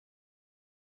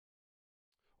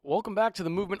Welcome back to the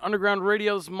Movement Underground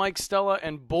Radio's Mike Stella,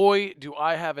 and boy, do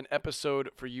I have an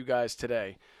episode for you guys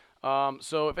today.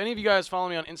 So if any of you guys follow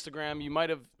me on Instagram, you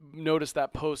might have noticed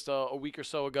that post a week or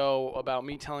so ago about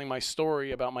me telling my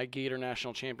story about my Gator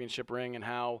National Championship ring and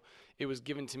how it was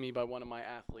given to me by one of my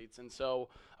athletes. And so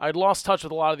I'd lost touch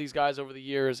with a lot of these guys over the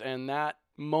years, and that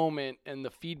moment and the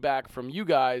feedback from you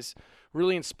guys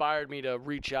really inspired me to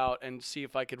reach out and see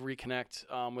if I could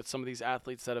reconnect with some of these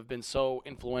athletes that have been so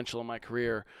influential in my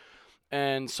career.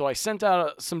 And so I sent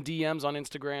out some DMs on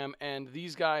Instagram, and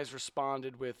these guys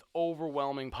responded with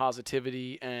overwhelming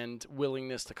positivity and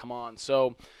willingness to come on.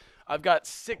 So I've got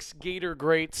 6 Gator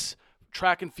greats,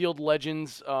 track and field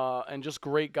legends, and just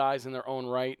great guys in their own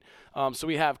right. So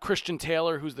we have Christian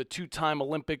Taylor, who's the 2-time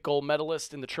Olympic gold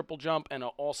medalist in the triple jump and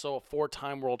also a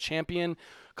 4-time world champion.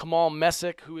 Kenal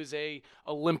Mesic, who is a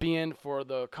Olympian for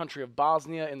the country of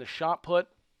Bosnia in the shot put.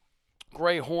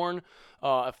 Gray Horn,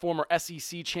 a former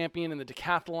SEC champion in the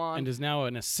decathlon. And is now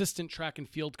an assistant track and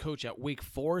field coach at Wake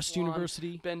Forest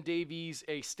University. Ben Davies,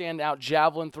 a standout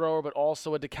javelin thrower, but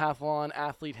also a decathlon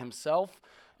athlete himself,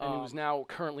 and who's now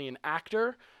currently an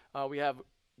actor. We have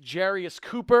Jarius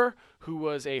Cooper, who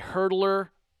was a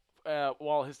hurdler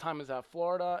while his time was at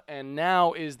Florida, and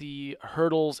now is the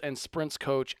hurdles and sprints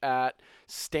coach at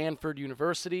Stanford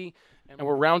University. And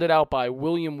we're rounded out by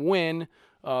Wynne,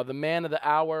 the man of the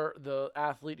hour, the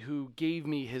athlete who gave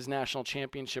me his national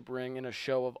championship ring in a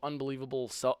show of unbelievable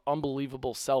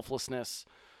selflessness,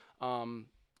 and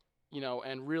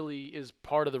really is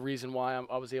part of the reason why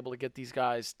I was able to get these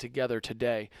guys together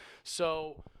today.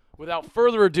 So without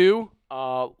further ado,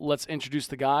 let's introduce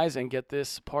the guys and get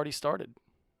this party started.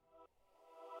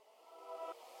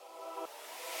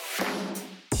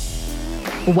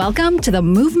 Welcome to the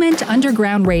Movement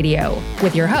Underground Radio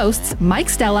with your hosts, Mike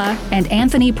Stella and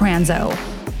Anthony Pranzo.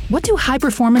 What do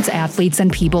high-performance athletes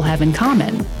and people have in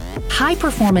common?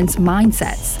 High-performance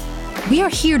mindsets. We are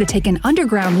here to take an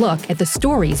underground look at the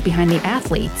stories behind the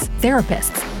athletes,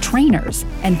 therapists, trainers,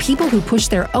 and people who push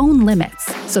their own limits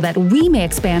so that we may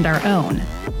expand our own.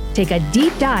 Take a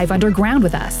deep dive underground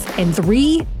with us in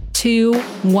 3, 2,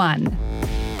 1.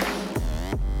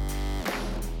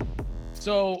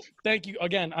 So thank you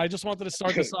again. I just wanted to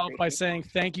start this off by saying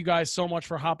thank you guys so much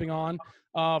for hopping on.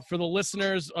 For the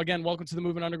listeners, again, welcome to the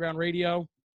Movement Underground Radio.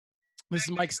 This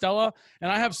is Mike Stella,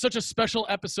 and I have such a special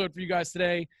episode for you guys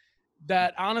today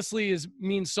that honestly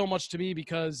means so much to me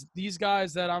because these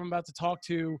guys that I'm about to talk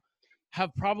to have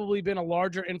probably been a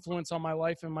larger influence on my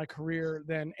life and my career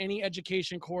than any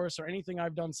education course or anything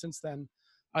I've done since then.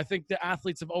 I think the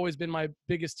athletes have always been my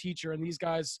biggest teacher, and these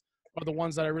guys are the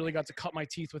ones that I really got to cut my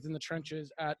teeth with in the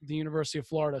trenches at the University of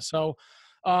Florida. So,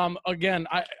 again,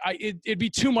 it'd be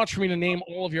too much for me to name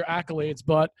all of your accolades,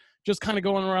 but just kind of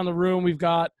going around the room, we've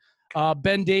got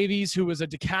Ben Davies, who was a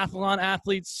decathlon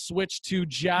athlete, switched to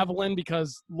javelin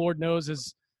because Lord knows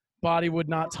his body would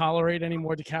not tolerate any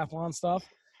more decathlon stuff.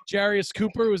 Jarius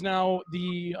Cooper, who is now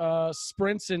the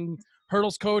sprints and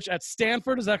hurdles coach at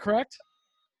Stanford. Is that correct?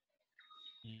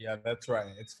 Yeah, that's right.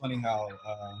 It's funny how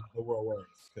the world works.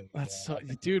 That's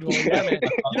dude. Well, yeah, man.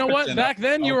 You know what? Back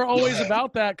then, you were always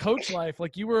about that coach life.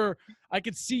 Like I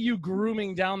could see you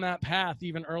grooming down that path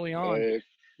even early on.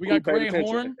 We got Gray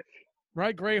Horn,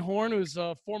 right? Gray Horn, who's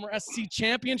a former SC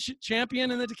champion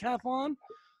in the decathlon.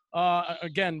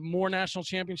 Again, more national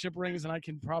championship rings than I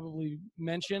can probably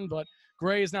mention. But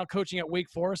Gray is now coaching at Wake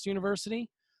Forest University.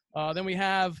 Then we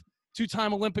have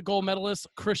 2-time Olympic gold medalist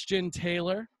Christian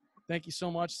Taylor. Thank you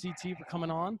so much, CT, for coming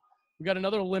on. We got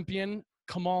another Olympian,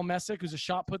 Kenal Mesic, who's a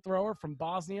shot put thrower from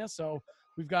Bosnia. So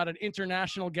we've got an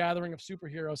international gathering of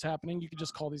superheroes happening. You could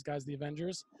just call these guys the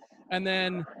Avengers. And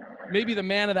then maybe the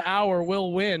man of the hour,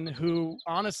 Wynne, who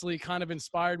honestly kind of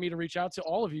inspired me to reach out to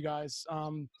all of you guys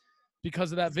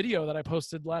because of that video that I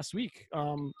posted last week.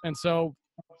 And so,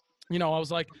 I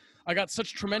was like, I got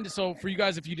such tremendous. So for you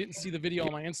guys, if you didn't see the video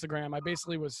on my Instagram, I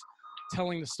basically was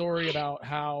telling the story about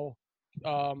how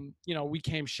we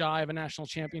came shy of a national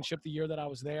championship the year that I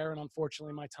was there. And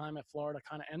unfortunately, my time at Florida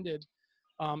kind of ended.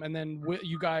 And then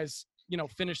you guys,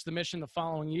 finished the mission the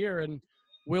following year. And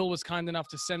Will was kind enough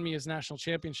to send me his national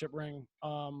championship ring,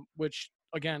 which,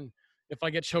 again, if I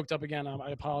get choked up again,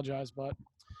 I apologize. But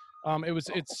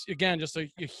it's again, just a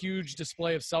huge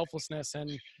display of selflessness.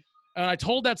 And I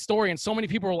told that story, and so many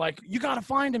people were like, you got to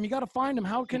find him. You got to find him.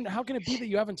 How can it be that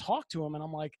you haven't talked to him? And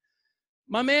I'm like,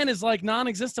 my man is like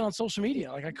non-existent on social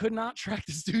media. Like I could not track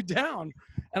this dude down.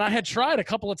 And I had tried a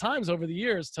couple of times over the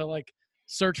years to like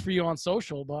search for you on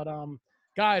social. But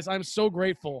guys, I'm so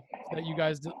grateful that you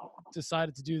guys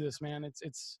decided to do this, man.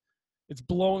 It's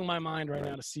blowing my mind right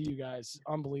now to see you guys.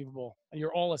 Unbelievable. And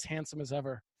you're all as handsome as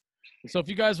ever. So if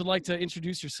you guys would like to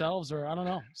introduce yourselves, or I don't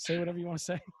know, say whatever you want to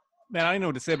say. Man, I don't know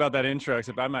what to say about that intro,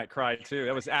 except I might cry too.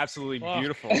 That was absolutely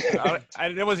beautiful.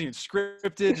 It wasn't even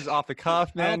scripted, just off the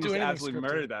cuff, man. Just absolutely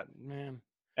murdered that. Man.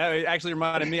 It actually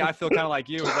reminded me, I feel kind of like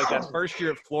you. It was like that first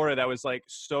year at Florida that was like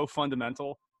so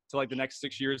fundamental to like the next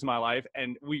 6 years of my life.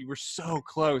 And we were so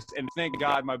close. And thank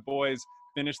God my boys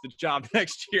finished the job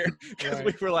next year, because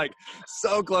we were like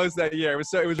so close that year.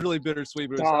 It was really bittersweet,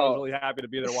 but I was really happy to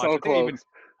be there to watch it.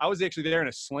 I was actually there in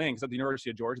a sling at the University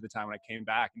of Georgia at the time when I came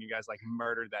back, and you guys like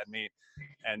murdered that meet.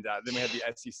 And then we had the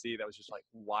SEC that was just like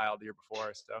wild the year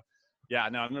before. So yeah,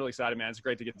 no, I'm really excited, man. It's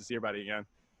great to get to see everybody again.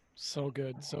 So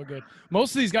good. So good.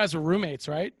 Most of these guys were roommates,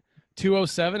 right?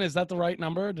 207. Is that the right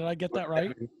number? Did I get that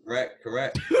right?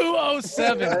 Correct.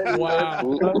 207. Wow.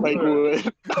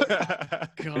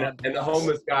 God, and the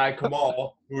homeless guy,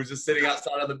 Kenal, who was just sitting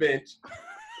outside on the bench.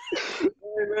 Hey,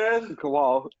 man.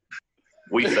 Kenal.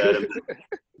 We fed him.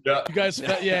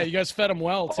 Yeah. You guys fed him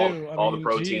well too. All the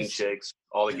protein shakes,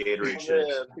 all the Gatorade shakes.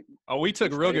 Oh, we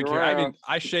took real good care. I mean,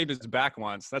 I shaved his back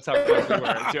once. That's how close we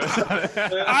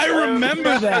were. I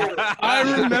remember that.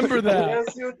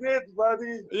 Yes, you did,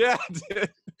 buddy. Yeah, I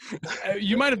did.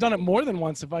 You might have done it more than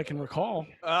once, if I can recall.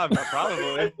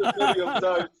 Probably.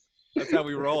 That's how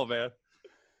we roll, man.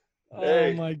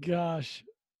 Oh my gosh.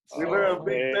 We were a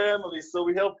big family, so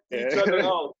we helped each other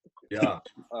out. Yeah.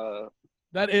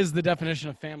 That is the definition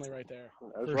of family right there.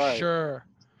 That's for sure.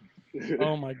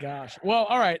 Oh my gosh. Well,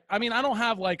 all right. I mean, I don't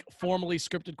have like formally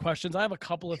scripted questions. I have a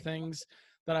couple of things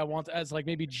that I want as like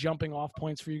maybe jumping off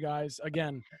points for you guys.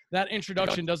 Again, that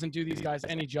introduction doesn't do these guys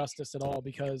any justice at all,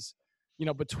 because, you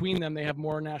know, between them, they have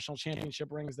more national championship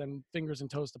rings than fingers and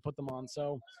toes to put them on.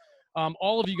 So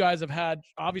all of you guys have had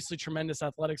obviously tremendous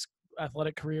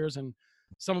athletic careers, and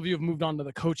some of you have moved on to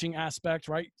the coaching aspect,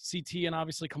 right? CT and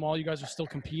obviously Kenal, you guys are still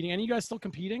competing. Any of you guys still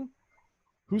competing?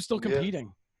 Who's still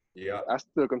competing? Yeah. I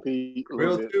still compete.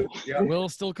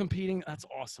 Will's still competing. That's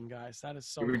awesome, guys. That is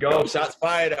so Here we go. Shots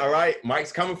fired. All right.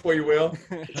 Mike's coming for you, Will.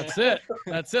 That's it.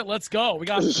 Let's go. We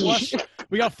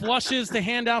got flushes to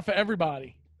hand out for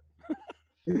everybody.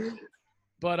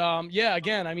 But yeah,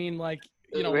 again, I mean, like,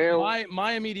 you know,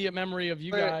 my immediate memory of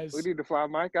you guys. We need to fly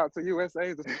Mike out to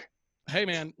USA. Hey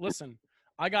man, listen.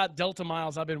 I got Delta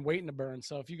miles I've been waiting to burn.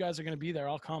 So if you guys are going to be there,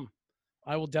 I'll come.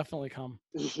 I will definitely come.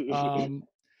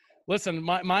 Listen,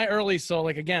 my early, so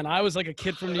like, again, I was like a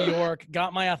kid from New York,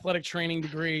 got my athletic training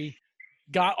degree,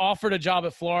 got offered a job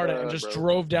at Florida, and just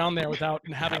drove down there without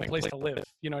having a place to live.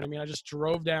 You know what I mean? I just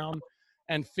drove down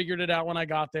and figured it out when I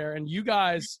got there. And you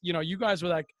guys, you guys were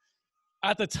like,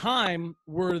 at the time,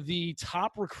 were the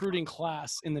top recruiting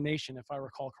class in the nation, if I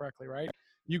recall correctly, right?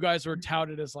 You guys were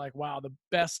touted as like, wow, the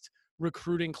best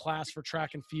recruiting class for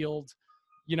track and field,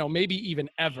 you know, maybe even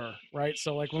ever, right?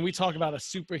 So like when we talk about a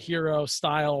superhero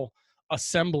style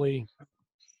assembly,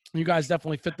 you guys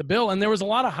definitely fit the bill. And there was a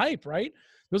lot of hype, right?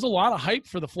 There was a lot of hype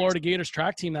for the Florida Gators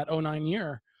track team that 09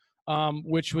 year,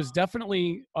 which was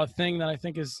definitely a thing that I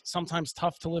think is sometimes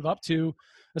tough to live up to,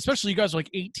 especially you guys are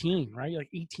like 18, right? You're like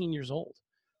 18 years old.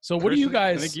 So what do you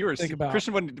guys think about?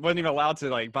 Christian wasn't even allowed to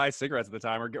like buy cigarettes at the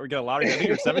time or get a lottery. I think you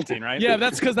were 17, right? Yeah,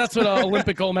 that's because that's what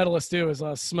Olympic gold medalists do, is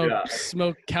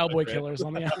smoke cowboy killers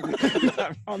on the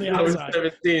outside. I was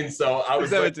 17, so I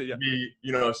was 17, to be,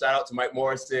 shout out to Mike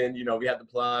Morrison. We had the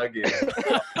plug. And...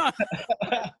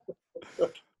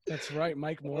 That's right,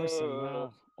 Mike Morrison.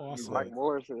 Wow, awesome. Mike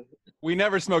Morrison. We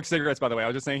never smoked cigarettes, by the way. I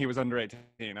was just saying he was under 18.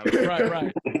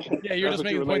 Right. Yeah, you're just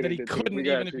making the point that he couldn't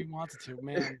even if he wanted to,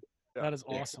 man. That is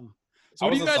awesome. So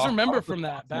what do you guys remember from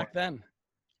that back then?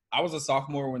 I was a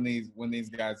sophomore when these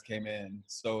guys came in,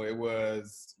 so it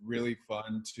was really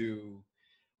fun to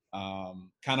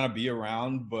kind of be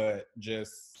around, but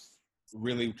just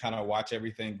really kind of watch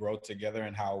everything grow together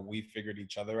and how we figured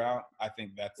each other out. I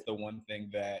think that's the one thing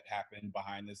that happened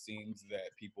behind the scenes that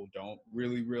people don't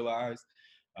really realize.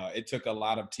 It took a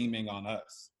lot of teaming on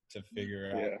us to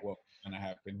figure out what was going to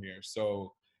happen here.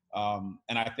 So,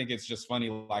 and I think it's just funny,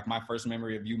 like my first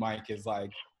memory of you, Mike, is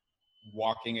like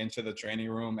walking into the training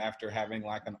room after having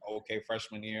like an okay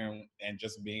freshman year and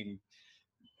just being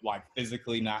like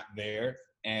physically not there.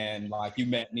 And like you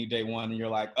met me day one and you're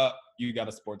like, you got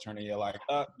a sports hernia. You're like,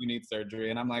 you need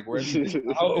surgery. And I'm like, where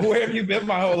have you been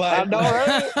my whole life? I know,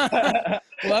 right?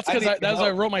 Well, that's because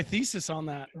I wrote my thesis on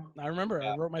that. I remember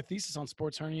I wrote my thesis on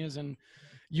sports hernias, and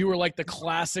you were like the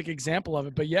classic example of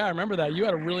it. But yeah, I remember that. You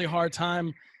had a really hard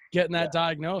time getting that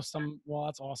diagnosed. Well,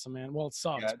 that's awesome, man. Well, it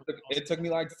sucks. Yeah, it took me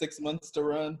like 6 months to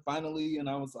run finally. And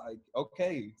I was like,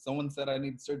 okay, someone said I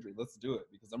need surgery. Let's do it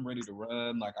because I'm ready to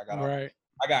run. Like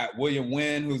I got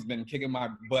Wynne, who's been kicking my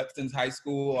butt since high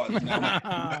school.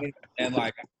 And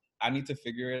like I need to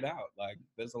figure it out. Like,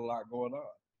 there's a lot going on.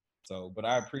 So, but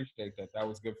I appreciate that. That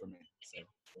was good for me. So,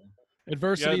 yeah.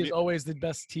 Adversity is always the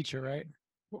best teacher, right?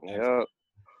 Yeah.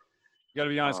 You got to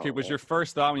be honest, Coop. Was your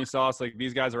first thought when you saw us, like,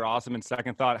 these guys are awesome, and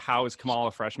second thought, how is Kenal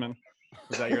a freshman?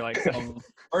 Was that your, like,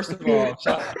 first of all,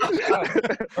 shout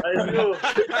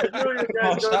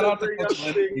out to Coach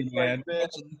Limpy, man.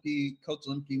 Coach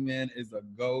Limpy, man, is a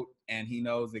GOAT, and he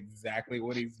knows exactly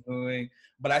what he's doing.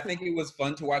 But I think it was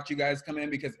fun to watch you guys come in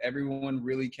because everyone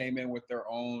really came in with their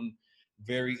own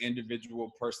very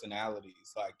individual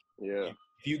personalities. Like, if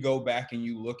you go back and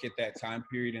you look at that time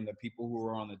period and the people who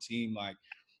were on the team, like,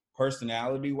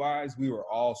 personality-wise, we were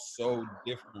all so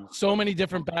different. So many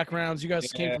different backgrounds. You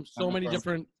guys came from so many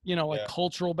different,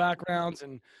 cultural backgrounds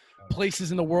and places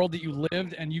in the world that you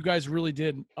lived, and you guys really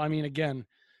did. I mean, again,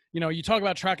 you talk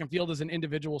about track and field as an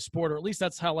individual sport, or at least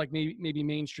that's how, like, maybe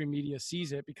mainstream media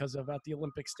sees it, because of at the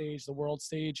Olympic stage, the world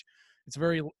stage, it's a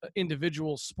very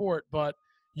individual sport. But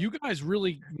you guys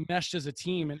really meshed as a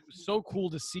team, and it was so cool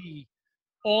to see.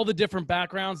 All the different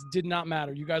backgrounds did not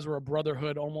matter. You guys were a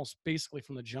brotherhood almost basically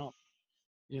from the jump,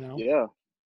 Yeah.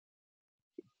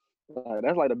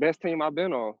 That's like the best team I've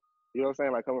been on. You know what I'm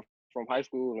saying? Like, coming from high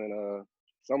school and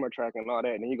summer track and all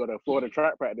that. And then you go to Florida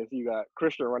track practice, you got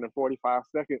Christian running 45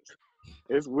 seconds.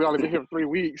 We only been here for 3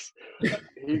 weeks.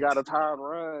 He got a timed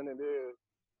run, and then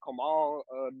Kenal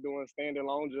doing standing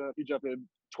long jump. He jumping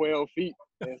 12 feet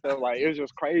and stuff. Like, it was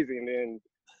just crazy. And then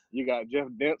you got Jeff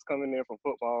Dents coming in from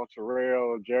football,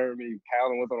 Terrell, Jeremy,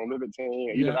 Calvin was on the Olympic team.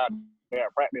 And even out there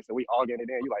at practice, and we all getting it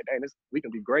in. You're like, dang, we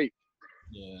can be great.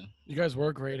 Yeah. You guys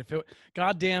were great.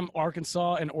 Goddamn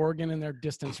Arkansas and Oregon and their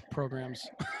distance programs.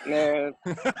 Man.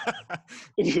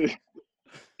 The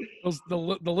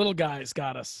little guys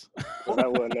got us. Well,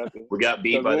 that wasn't nothing. We got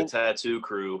beat by the tattoo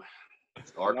crew.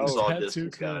 Arkansas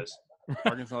distance guys.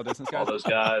 Arkansas distance guys. All those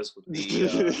guys with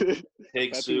the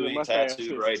pig suey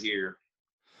tattooed right here.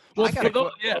 Well, go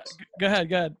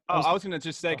ahead. Oh, I was going to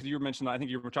just say, because you were mentioning, I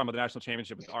think you were talking about the national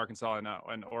championship with Arkansas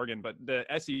and Oregon, but the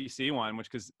SEC one,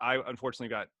 because I unfortunately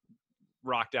got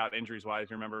rocked out injuries-wise,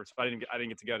 remember, so I didn't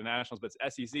get to go to nationals, but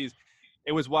SECs,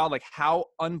 it was wild, like, how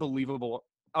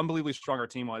unbelievably strong our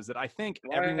team was, that I think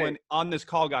everyone on this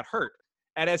call got hurt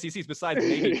at SECs besides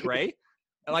maybe Gray.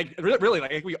 Like, really,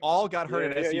 like, we all got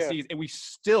hurt at SECs, and we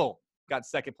still got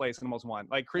second place and almost won.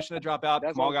 Like, Christian had dropped out,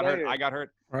 Kenal got hurt, I got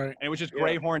hurt, right? And it was just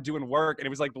Grayhorn doing work, and it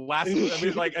was like the last.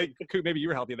 Like, maybe you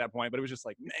were healthy at that point, but it was just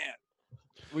like, man,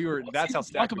 we were. That's how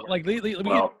stacked. Let me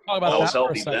talk about that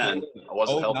for a second. I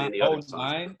wasn't healthy in the other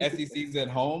time. SEC's at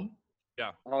home.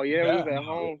 Yeah. Oh yeah, we was at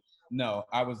home. No,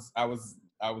 I was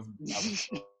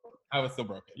so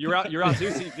broken. You're out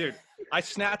too, dude. I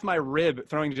snapped my rib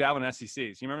throwing javelin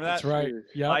SECs. You remember that? That's right.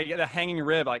 Yeah. I get a hanging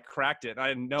rib. I cracked it. I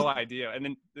had no idea. And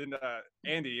then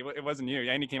Andy, it wasn't you.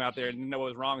 Andy came out there and didn't know what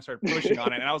was wrong. Started pushing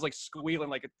on it, and I was like squealing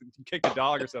like kicked a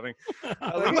dog or something.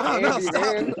 I was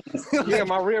like, yeah,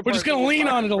 my rib. We're just gonna lean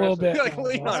on it a little bit.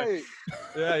 Lean on it.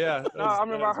 Yeah. No, I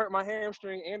remember I hurt my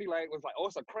hamstring. Andy was like, "Oh,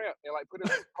 it's a cramp," and like put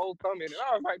his whole thumb in it.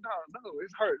 I was like, "No,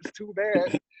 it hurts. It's too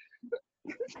bad."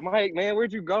 Mike, man,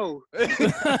 where'd you go?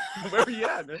 Where were you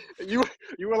at, man? You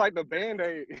were like the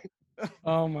Band-Aid.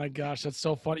 Oh my gosh, that's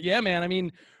so funny. Yeah, man. I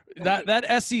mean,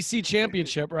 that SEC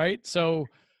championship, right? So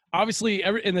obviously,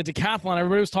 in the decathlon,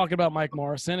 everybody was talking about Mike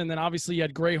Morrison, and then obviously you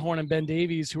had Grayhorn and Ben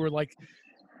Davies, who were like,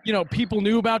 people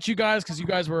knew about you guys because you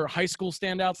guys were high school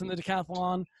standouts in the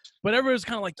decathlon. But everybody was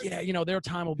kind of like, yeah, their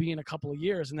time will be in a couple of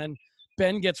years. And then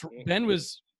Ben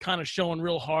was kind of showing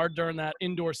real hard during that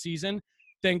indoor season.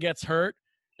 Then gets hurt,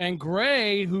 and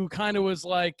Gray, who kind of was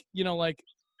like,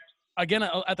 again,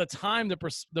 at the time,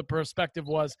 the perspective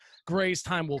was Gray's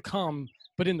time will come,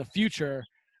 but in the future.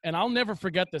 And I'll never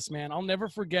forget this, man. I'll never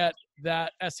forget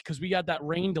that, because we got that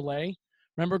rain delay.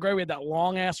 Remember, Gray, we had that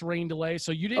long ass rain delay.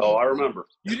 So you didn't. Oh, I remember.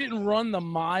 You didn't run the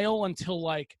mile until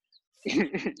like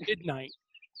midnight,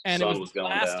 and it was the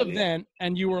last event,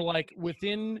 and you were like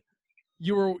within.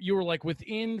 You were like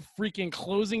within freaking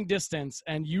closing distance,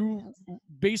 and you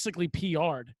basically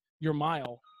PR'd your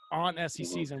mile on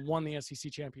SECs and won the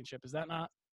SEC championship. Is that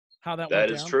not how that went down?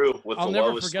 That is true. With the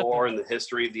lowest score in the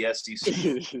history of the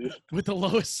SEC. With the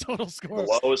lowest total score.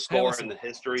 The lowest score in the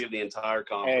history of the entire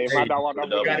conference. Hey, you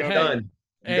got it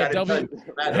done.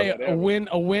 Hey,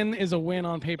 a win is a win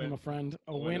on paper, my friend.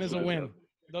 A win is a win.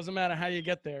 It doesn't matter how you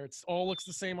get there. It's all looks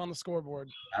the same on the scoreboard.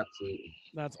 Absolutely.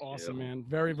 That's awesome, man.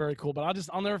 Very, very cool. But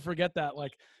I'll never forget that,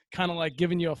 like, kind of like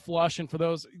giving you a flush. And for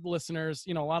those listeners,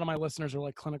 a lot of my listeners are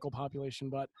like clinical population,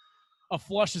 but a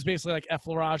flush is basically like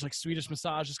effleurage, like Swedish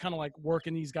massage, just kind of like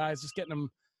working these guys, just getting them,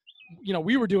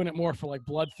 we were doing it more for like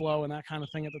blood flow and that kind of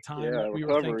thing at the time. Yeah, we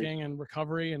were thinking and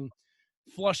recovery. And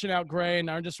flushing out gray, and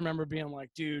I just remember being like,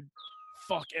 dude,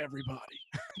 fuck everybody.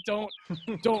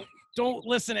 Don't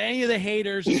listen to any of the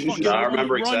haters. Just fucking I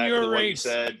remember run exactly your what race.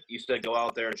 you said. You said go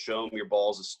out there and show them your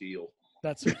balls of steel.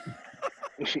 That's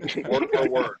Word for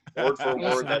word. Word for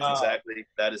word.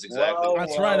 That is exactly.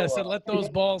 That's right. I said, let those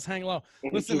balls hang low.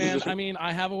 Listen, man, I mean,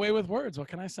 I have a way with words. What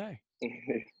can I say?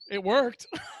 It worked.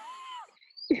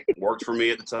 Worked for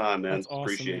me at the time, man. That's awesome,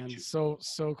 Appreciate man. you. So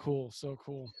cool. So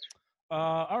cool.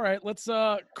 All right, let's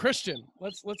Christian,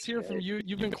 let's hear from you.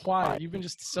 You've been quiet. You've been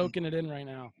just soaking it in right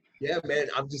now. Yeah, man,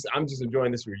 I'm just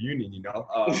enjoying this reunion, you know.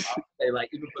 And like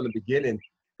even from the beginning,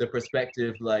 the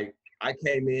perspective, like I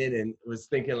came in and was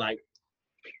thinking like,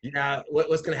 yeah,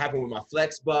 what's gonna happen with my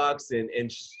flex box, and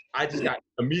I just got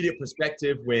immediate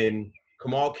perspective when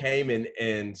Kenal came and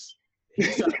he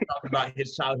started talking about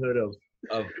his childhood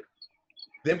of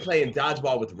them playing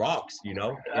dodgeball with rocks, you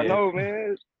know. I know,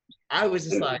 man. I was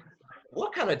just like,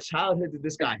 what kind of childhood did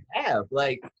this guy have?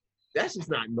 Like, that's just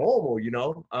not normal, you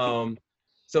know.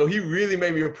 So he really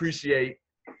made me appreciate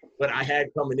what I had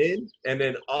coming in, and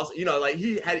then also, you know, like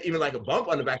he had even like a bump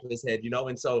on the back of his head, you know,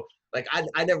 and so like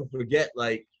I never forget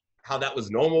like how that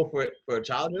was normal for a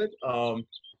childhood,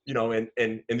 you know, and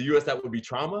in the U.S. that would be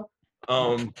trauma,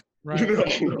 Right.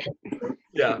 You know?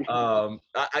 Yeah,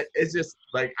 it's just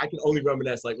like I can only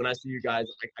reminisce. Like when I see you guys,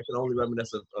 I can only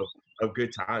reminisce of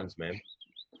good times, man.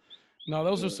 No,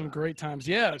 those are some great times.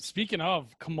 Yeah. Speaking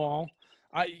of Kenal,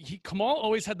 Kenal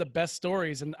always had the best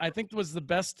stories, and I think was the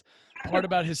best part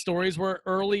about his stories were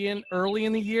early in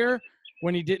the year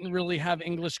when he didn't really have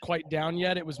English quite down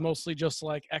yet. It was mostly just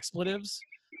like expletives.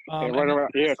 And running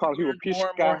around, calling people more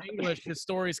and more English. His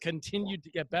stories continued to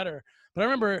get better. But I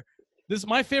remember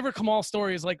my favorite Kenal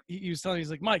story is like he was telling me, he's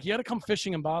like, Mike, you got to come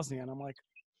fishing in Bosnia, and I'm like,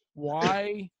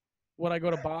 why would I go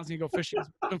to Bosnia and go fishing?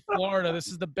 In Florida, this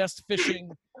is the best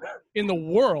fishing in the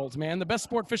world, man. The best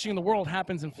sport fishing in the world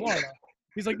happens in Florida.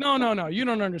 He's like, no, you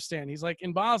don't understand. He's like,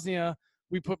 in Bosnia,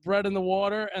 we put bread in the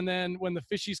water, and then when the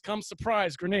fishies come,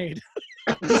 surprise, grenade.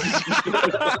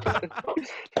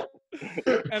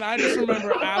 And I just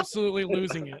remember absolutely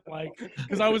losing it, like,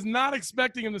 because I was not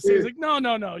expecting him to say, he's like, no,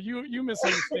 you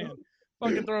misunderstand.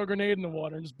 Fucking throw a grenade in the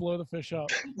water and just blow the fish up.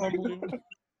 Unbelievable.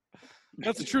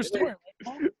 That's a true story.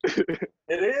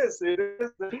 It is. They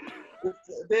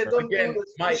don't do the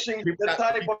fishing, that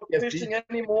type of fishing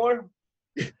anymore.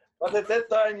 But at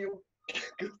that time, you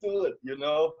could do it, you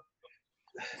know.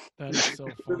 That is so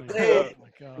funny. Today, oh my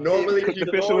God. Normally, you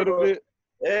fish a little bit.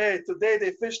 Hey, today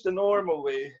they fish the normal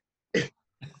way.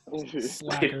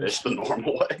 Slackers. Fish the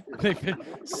normal way. They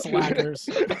slackers.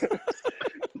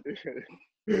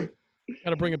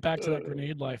 Got to bring it back to that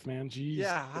grenade life, man. Jeez.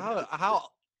 Yeah, how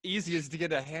easy is to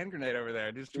get a hand grenade over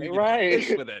there? Just Right.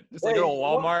 fish with it. Just like go to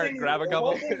Walmart, grab a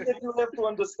couple. One thing that you have to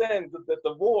understand that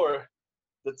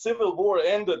the civil war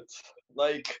ended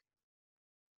like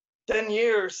 10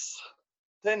 years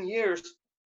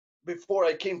before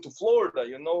I came to Florida,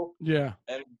 you know. Yeah.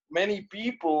 And many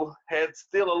people had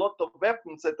still a lot of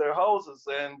weapons at their houses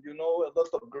and, you know, a lot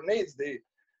of grenades.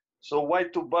 So why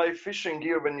to buy fishing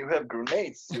gear when you have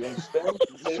grenades? You understand?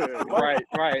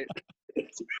 Right.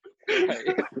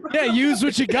 Yeah, use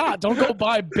what you got. Don't go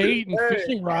buy bait and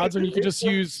fishing rods when you can just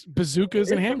use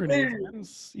bazookas and hand grenades.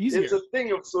 It's easier. It's a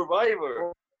thing of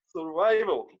survival. It's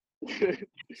unbelievable.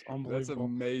 That's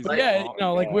amazing. But yeah, you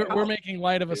know, like we're making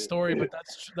light of a story, but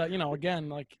that, you know, again,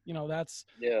 like, you know, that's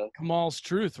Kenal's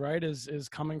truth, right? Is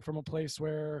coming from a place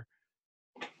where,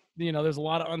 you know, there's a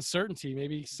lot of uncertainty,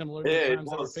 maybe similar to the times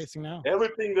that we're facing now.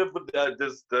 Everything that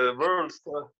the world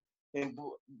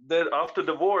after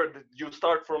the war, you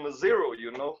start from a zero,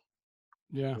 you know.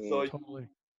 Yeah, so totally.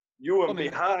 You were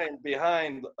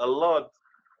behind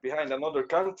another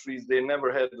countries. They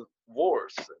never had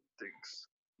wars and things.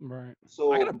 Right.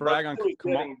 So I gotta brag on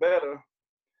getting better.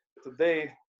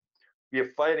 Today, we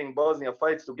are fighting Bosnia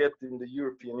fights to get in the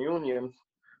European Union.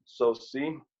 So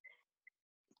see,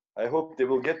 I hope they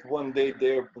will get one day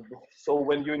there. So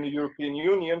when you're in the European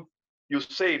Union, you're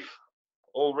safe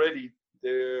already.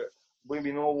 There will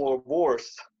be no more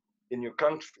wars in your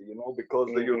country, you know, because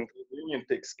the European Union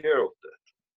takes care of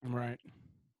that. Right.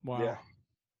 Wow. Yeah.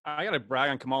 I got to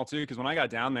brag on Kenal too, because when I got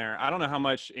down there, I don't know how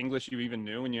much English you even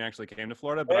knew when you actually came to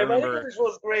Florida, but I my remember English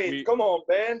was great. Come on,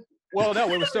 man. Well, no,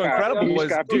 what was so incredible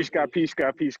was Pishka.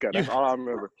 That's all I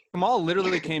remember. Kenal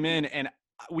literally came in and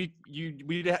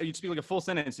you'd speak like a full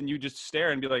sentence and you just stare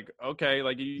and be like, okay,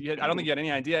 like I don't think you had any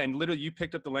idea, and literally you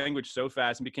picked up the language so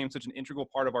fast and became such an integral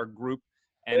part of our group,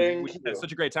 and we had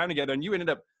such a great time together, and you ended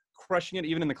up crushing it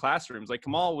even in the classrooms. Like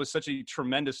Kenal was such a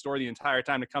tremendous story the entire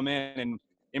time to come in and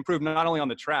improve not only on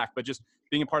the track but just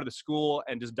being a part of the school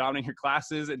and just dominating your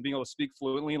classes and being able to speak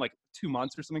fluently in like 2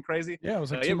 months or something crazy. Yeah, it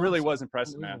was like it really was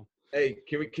impressive, man. Hey,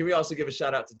 can we also give a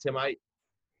shout out to Tim Ite?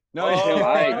 No,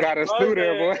 I got us through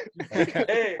there, boy.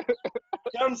 Hey,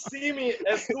 come see me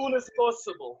as soon as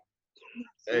possible.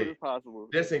 As soon as possible.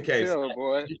 Just in case. Chill,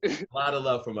 boy. A lot of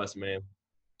love from us, man.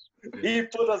 He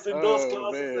put us in those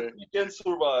classes that we can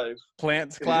survive.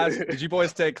 Plants class. Did you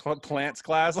boys take plants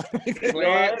class? No,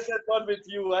 I had one with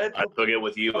you. I took it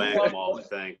with you and Kamal, I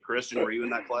think. Christian, were you in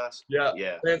that class? Yeah.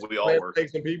 Yeah, Plants, we all were. Take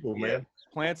some people, man.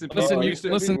 Plants and Listen, people.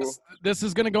 listen. This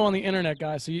is going to go on the internet,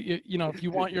 guys. So you know, if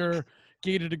you want your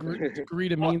Gator degree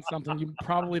to mean something, you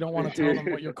probably don't want to tell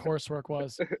them what your coursework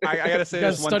was. I gotta say, you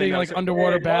guys this one studying thing like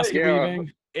underwater basket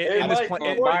weaving.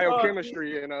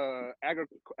 Biochemistry and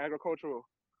agricultural.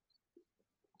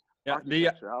 Yeah,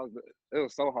 it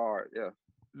was so hard. Yeah.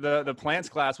 The plants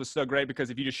class was so great because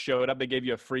if you just showed up, they gave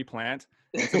you a free plant.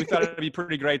 And so we thought it'd be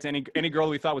pretty great to any girl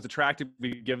we thought was attractive.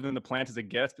 We give them the plant as a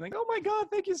gift. And like, oh my God,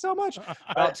 thank you so much.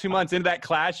 About 2 months into that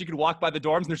class, you could walk by the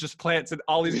dorms and there's just plants in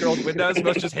all these girls' windows.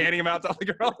 And just handing them out to all the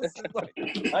girls. Like,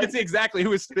 you can see exactly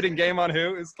who was spitting game on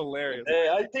who. It's hilarious.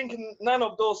 I think none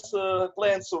of those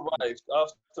plants survived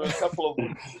after a couple of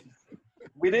weeks.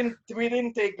 We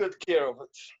didn't take good care of it.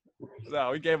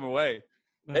 No, we gave them away.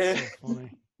 That's so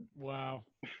funny. Wow.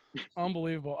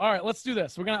 Unbelievable. All right, let's do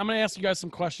this. I'm gonna ask you guys some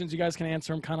questions. You guys can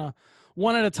answer them kind of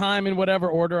one at a time in whatever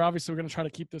order. Obviously, we're gonna try to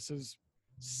keep this as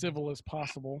civil as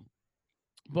possible.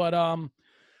 But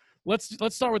let's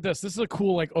start with this. This is a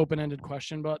cool, like, open-ended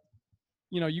question. But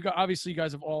you know, you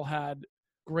guys have all had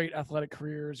great athletic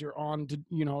careers. You're on to,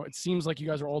 you know, it seems like you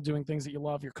guys are all doing things that you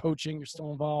love. You're coaching. You're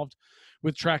still involved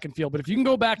with track and field. But if you can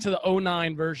go back to the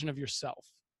 2009 version of yourself,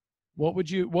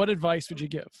 what advice would you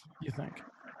give, you think?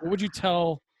 What would you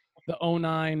tell the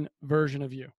 2009 version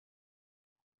of you?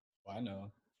 Well, I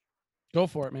know. Go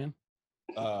for it, man.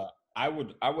 I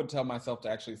would tell myself to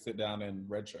actually sit down and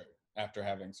redshirt after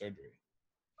having surgery.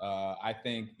 I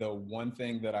think the one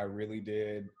thing that I really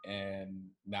did, and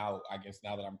now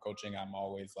that I'm coaching, I'm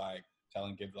always like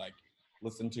telling kids, like,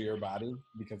 listen to your body,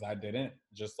 because I didn't.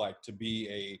 Just like to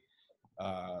be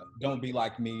don't be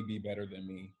like me, be better than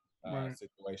me. Right.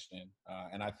 Situation.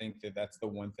 And I think that's the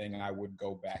one thing I would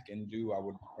go back and do. I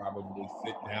would probably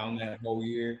sit down that whole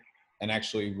year and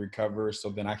actually recover so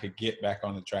then I could get back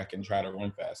on the track and try to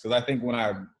run fast. Because I think when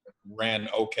I ran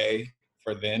okay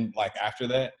for then, like after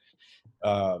that,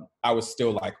 I was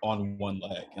still like on one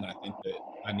leg. And I think that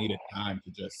I needed time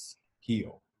to just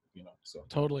heal, you know, so.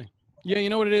 Totally. Yeah, you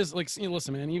know what it is? Like,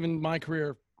 listen, man, even my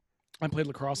career, I played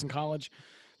lacrosse in college.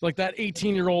 Like that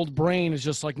 18-year-old brain is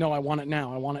just like, no, I want it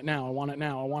now. I want it now. I want it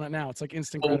now. I want it now. It's like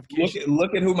instant gratification.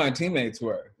 Look at who my teammates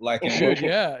were. Like,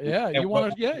 yeah. You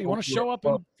want to show up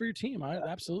for your team.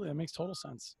 Absolutely, that makes total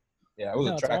sense. Yeah, it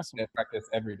was a track awesome. Practice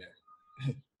every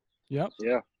day. Yep.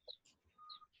 Yeah.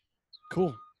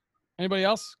 Cool. Anybody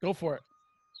else? Go for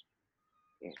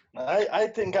it. I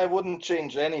think I wouldn't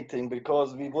change anything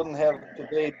because we wouldn't have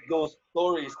today those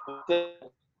stories to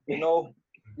tell, you know.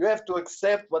 You have to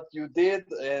accept what you did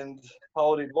and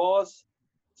how it was.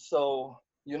 So,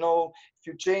 you know, if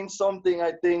you change something,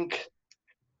 I think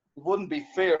it wouldn't be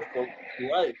fair for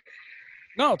life.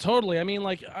 No, totally. I mean,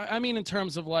 like, I mean, in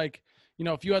terms of like, you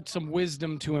know, if you had some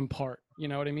wisdom to impart, you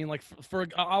know what I mean? Like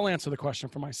I'll answer the question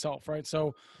for myself, right?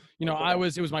 So, you know, it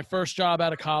was my first job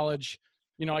out of college.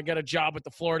 You know, I got a job with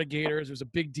the Florida Gators. It was a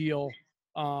big deal.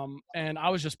 And I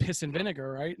was just piss and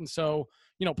vinegar, right? And so,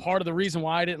 you know, part of the reason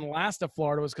why I didn't last at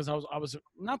Florida was because I was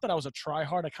not that I was a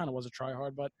tryhard. I kind of was a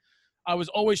tryhard, but I was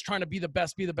always trying to be the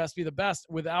best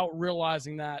without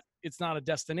realizing that it's not a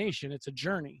destination, it's a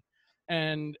journey.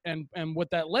 And what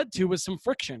that led to was some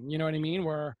friction, you know what I mean?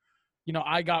 Where, you know,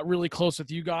 I got really close with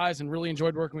you guys and really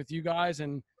enjoyed working with you guys.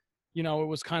 And, you know, it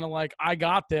was kind of like, I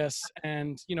got this,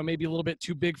 and, you know, maybe a little bit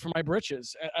too big for my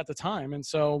britches at the time. And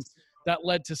so that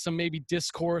led to some maybe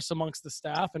discourse amongst the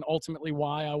staff, and ultimately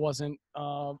why I wasn't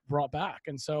brought back.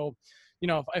 And so, you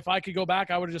know, if I could go back,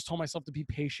 I would have just told myself to be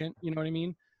patient, you know what I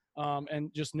mean?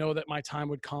 And just know that my time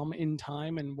would come in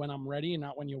time and when I'm ready and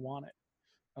not when you want it.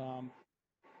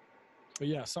 But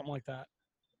yeah, something like that.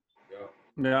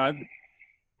 Yeah,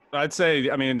 I'd say,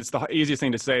 I mean, it's the easiest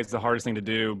thing to say. It's the hardest thing to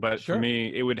do. But Sure. For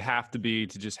me, it would have to be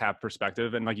to just have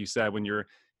perspective. And like you said, when you're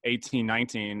 18,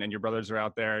 19 and your brothers are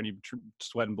out there and you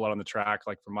sweat and blood on the track,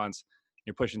 like for months,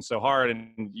 you're pushing so hard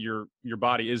and your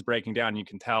body is breaking down. You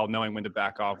can tell, knowing when to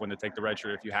back off, when to take the red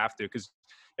shirt if you have to, because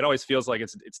it always feels like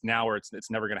it's now or it's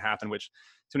never going to happen, which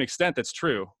to an extent that's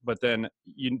true. But then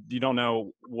you don't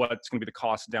know what's going to be the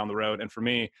cost down the road. And for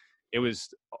me, it was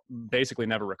basically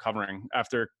never recovering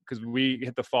after, because we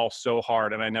hit the fall so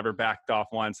hard and I never backed off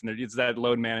once. And it's that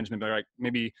load management, like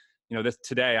maybe,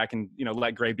 today I can,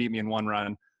 let Gray beat me in one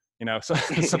run, so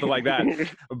something like that.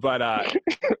 But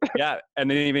yeah.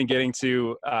 And then even getting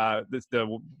to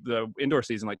the indoor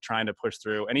season, like trying to push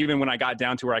through. And even when I got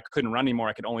down to where I couldn't run anymore,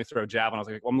 I could only throw javelin. I was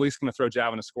like, well, I'm at least going to throw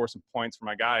javelin to score some points for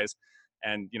my guys.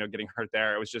 And, getting hurt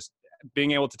there, it was just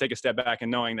being able to take a step back and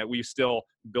knowing that we still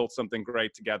built something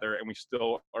great together and we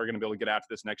still are going to be able to get after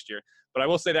this next year. But I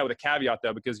will say that with a caveat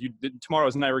though, because tomorrow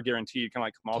is never guaranteed, kind of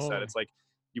like Kamal said. It's like,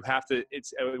 you have to,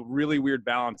 it's a really weird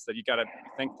balance that you got to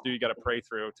think through, you got to pray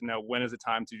through to know when is it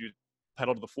time to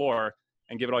pedal to the floor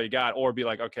and give it all you got, or be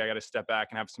like, okay, I got to step back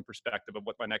and have some perspective of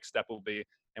what my next step will be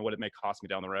and what it may cost me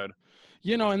down the road.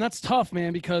 And that's tough,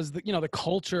 man, because the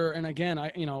culture, and again,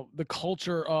 the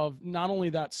culture of not only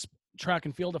that track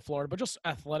and field at Florida, but just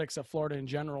athletics at Florida in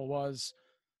general was,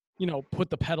 put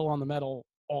the pedal on the metal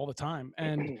all the time.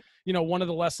 And, one of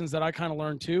the lessons that I kind of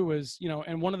learned too is,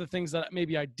 and one of the things that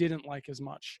maybe I didn't like as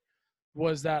much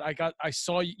was that I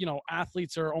saw,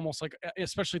 athletes are almost like,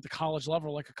 especially at the college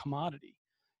level, like a commodity,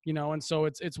 and so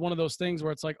it's one of those things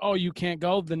where it's like, oh, you can't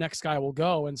go, the next guy will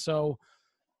go. And so,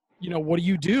 what do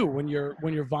you do when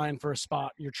you're vying for a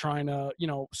spot? You're trying to,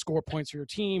 score points for your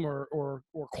team or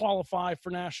qualify for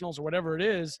nationals or whatever it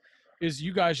is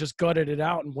you guys just gutted it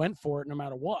out and went for it no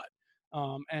matter what.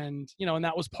 And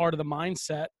that was part of the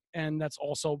mindset. And that's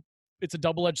also, it's a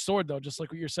double-edged sword though, just like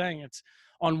what you're saying. It's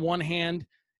on one hand,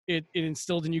 it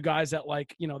instilled in you guys that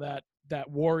that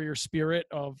warrior spirit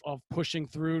of pushing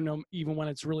through, even when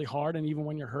it's really hard and even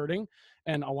when you're hurting.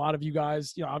 And a lot of you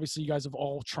guys, obviously you guys have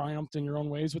all triumphed in your own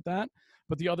ways with that.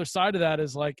 But the other side of that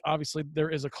is like, obviously there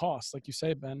is a cost, like you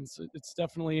say, Ben. It's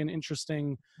definitely an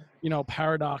interesting,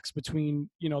 paradox between,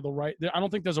 the right. I don't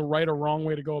think there's a right or wrong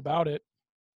way to go about it.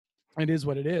 It is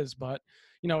what it is. But,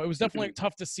 it was definitely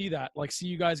tough to see that, like see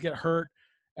you guys get hurt.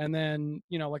 And then,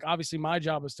 like obviously my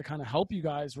job was to kind of help you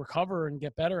guys recover and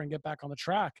get better and get back on the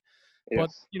track. Yes.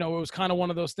 But, it was kind of one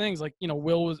of those things like,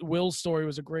 Will's story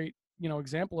was a great,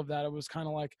 example of that. It was kind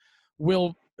of like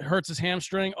Will hurts his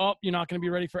hamstring. Oh, you're not going to be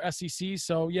ready for SEC.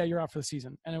 So yeah, you're out for the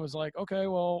season. And it was like, okay,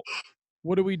 well,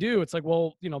 what do we do? It's like,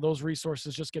 well, those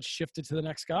resources just get shifted to the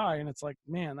next guy. And it's like,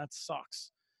 man, that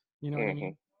sucks. What I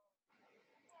mean?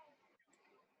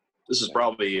 This is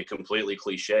probably a completely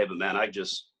cliche, but man, I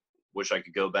just wish I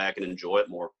could go back and enjoy it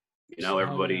more.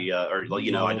 Everybody,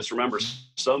 I just remember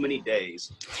so many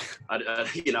days. I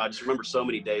just remember so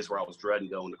many days where I was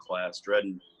dreading going to class,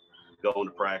 dreading going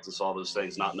to practice, all those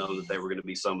things, not knowing that they were going to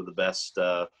be some of the best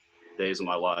days of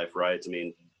my life, right? I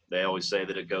mean, they always say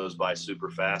that it goes by super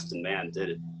fast, and man,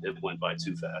 it went by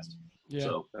too fast. Yeah.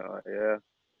 So, yeah.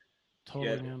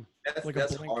 Totally, yeah. Man.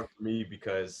 That's hard for me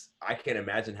because I can't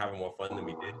imagine having more fun than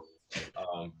we did.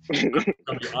 I'll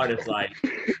be honest, like,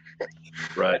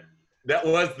 right. That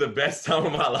was the best time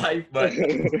of my life, but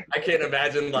I can't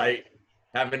imagine like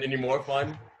having any more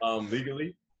fun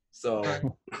legally. So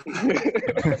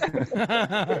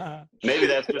maybe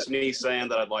that's just me saying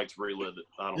that I'd like to relive it.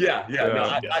 I don't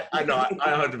know. I know.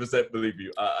 I 100% believe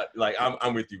you. Like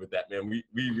I'm with you with that, man. We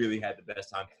really had the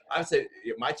best time. I would say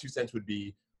my 2 cents would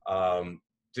be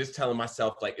just telling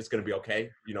myself like it's gonna be okay.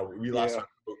 We lost our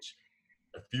coach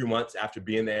a few months after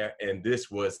being there, and this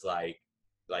was like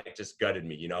just gutted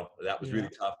me. That was really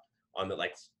tough on the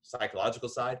like psychological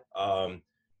side.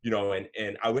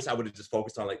 And I wish I would have just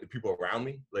focused on like the people around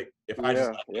me. Like if I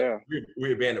just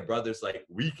we're a band of brothers, like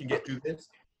we can get through this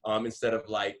instead of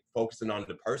like focusing on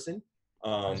the person.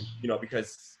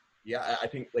 Because I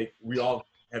think like we all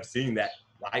have seen that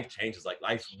life changes. Like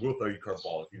life will throw you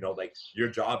curveballs. Like your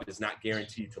job is not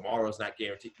guaranteed. Tomorrow's not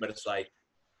guaranteed. But it's like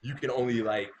you can only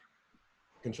like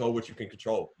control what you can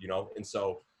control. And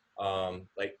so.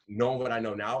 Like knowing what I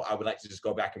know now, I would like to just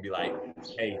go back and be like,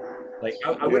 hey, like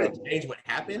I wouldn't change what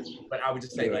happened, but I would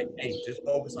just say like, hey, just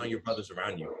focus on your brothers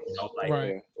around you.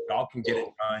 Y'all can get it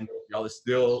done. Y'all are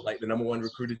still like the #1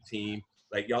 recruited team.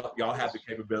 Like y'all have the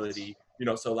capability,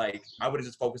 so like I would have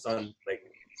just focused on like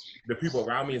the people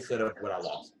around me instead of what I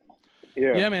lost.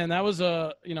 Yeah, man, that was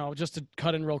just to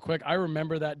cut in real quick. I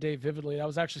remember that day vividly. That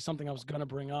was actually something I was going to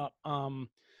bring up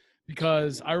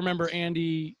because I remember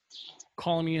Andy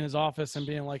calling me in his office and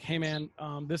being like, hey man,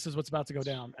 this is what's about to go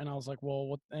down. And I was like, well,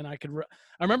 what? And I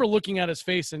remember looking at his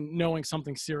face and knowing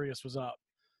something serious was up.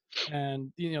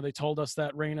 And, they told us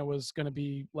that Reina was going to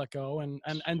be let go and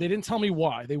they didn't tell me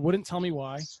why. They wouldn't tell me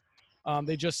why.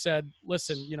 They just said,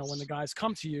 listen, when the guys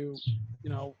come to you,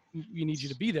 we need you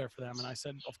to be there for them. And I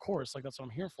said, of course, like that's what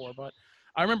I'm here for. But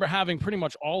I remember having pretty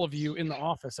much all of you in the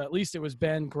office. At least it was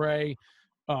Ben, Gray,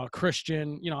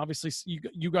 Christian, obviously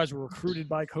you guys were recruited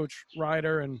by Coach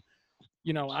Ryder, and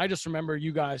I just remember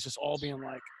you guys just all being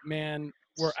like, man,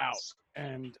 we're out.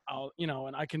 And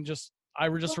and I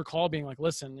would just recall being like,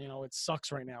 listen, it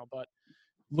sucks right now, but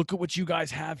look at what you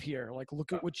guys have here. Like,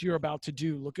 look at what you're about to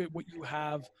do. Look at what you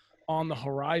have on the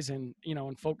horizon,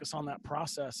 and focus on that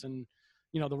process. And,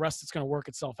 the rest is going to work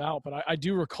itself out. But I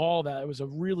do recall that it was a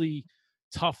really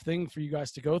tough thing for you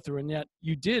guys to go through. And yet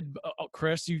you did,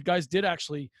 Chris, you guys did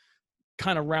actually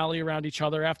kind of rally around each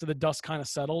other after the dust kind of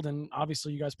settled. And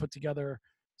obviously you guys put together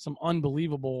some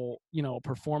unbelievable,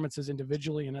 performances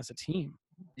individually and as a team.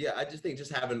 Yeah, I just think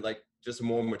just having just a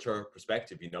more mature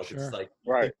perspective, because Sure.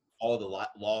 Right. all the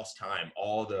lost time,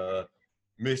 all the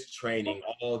missed training,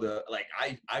 all the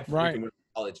I freaking Right. went to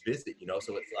college visit,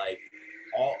 so it's like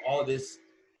all this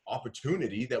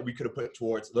opportunity that we could have put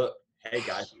towards, look, hey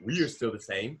guys, we are still the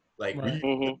same. Like Right.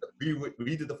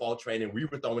 we did the fall training, we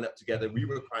were throwing up together, we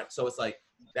were crying. So it's like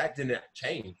that didn't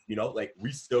change,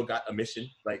 we still got a mission.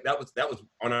 Like that was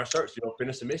on our shirts,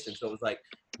 finish the mission. So it was like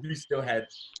we still had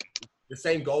the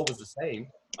same goal was the same,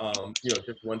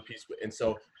 just one piece. And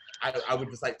so I would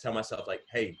just tell myself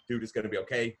hey, dude, it's gonna be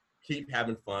okay. Keep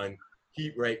having fun.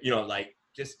 Keep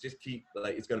just keep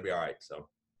it's gonna be all right. So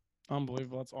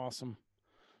Unbelievable. That's awesome.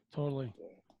 Totally.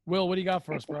 Will, what do you got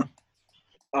for us, bro?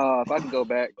 If I could go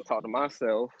back and talk to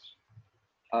myself,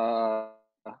 I'll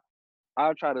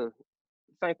try to,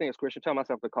 same thing as Christian, tell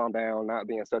myself to calm down, not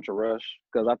be in such a rush.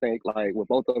 Because I think with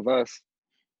both of us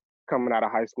coming out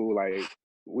of high school,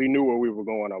 we knew where we were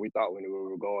going, or we thought we knew where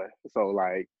we were going. So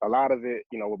a lot of it,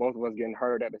 with both of us getting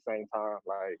hurt at the same time,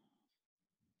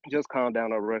 just calm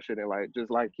down, or rush it, and just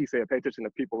like he said, pay attention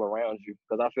to people around you.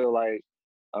 Because I feel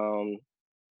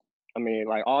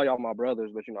all y'all my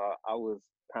brothers, but I was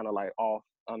kind of off.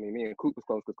 Me and Coop was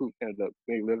close because Coop ended up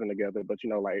living together, but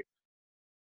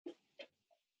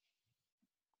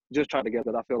just try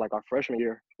together. I feel our freshman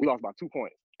year we lost by 2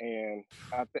 points, and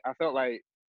I felt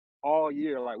all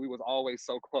year we was always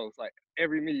so close.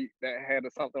 Every meet that had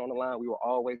something on the line, we were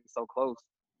always so close,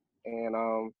 and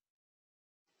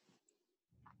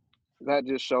that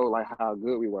just showed how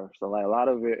good we were. So a lot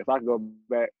of it, if I could go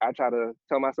back, I try to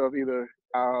tell myself either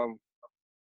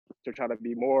to try to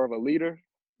be more of a leader,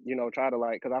 try to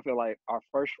because I feel our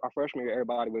freshman year,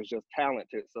 everybody was just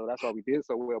talented, so that's why we did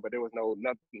so well. But there was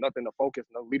nothing to focus,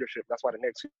 no leadership. That's why the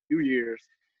next few years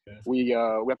we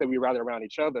rallied around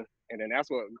each other, and then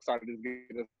that's what started to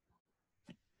get us.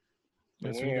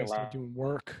 That's when you guys started doing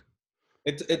work.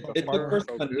 It's the first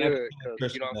so good,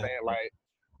 because what I'm saying,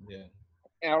 yeah.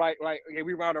 And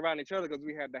we round around each other because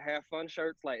we had the have fun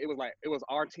shirts. It was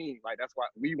our team. That's why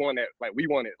we won it. We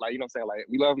won it. You know what I'm saying?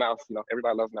 We love Mouse.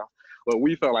 Everybody loves Mouse. But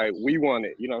we felt we won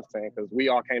it. You know what I'm saying? Because we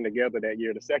all came together that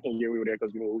year. The second year we were there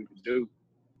because we knew what we could do.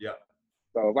 Yeah.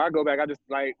 So if I go back, I just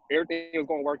everything was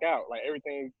going to work out.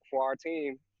 Everything for our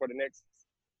team for the next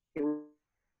 4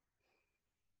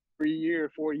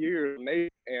 years, maybe.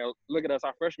 And look at us,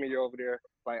 our freshman year over there.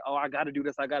 Oh, I got to do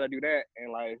this, I got to do that.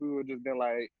 And we would just been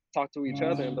talk to each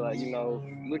other and be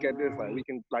look at this. We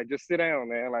can just sit down,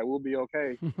 man. We'll be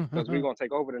okay because we're going to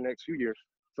take over the next few years.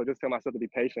 So just tell myself to be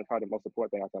patient. Probably the most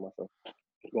important thing I tell myself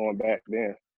going back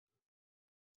then.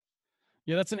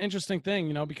 Yeah, that's an interesting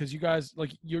thing, because you guys,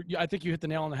 I think you hit the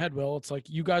nail on the head, Will. It's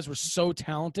you guys were so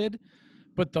talented,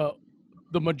 but the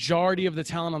majority of the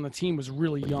talent on the team was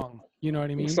really young. You know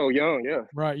what I mean? So young, yeah.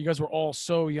 Right. You guys were all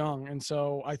so young. And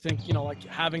so I think,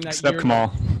 having that Except year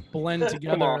Kenal. blend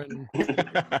together.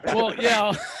 Well,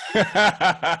 yeah.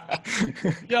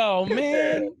 Yo,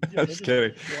 man. Just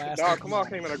kidding. No, Kenal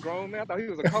came in a grown man. I thought he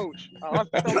was a coach.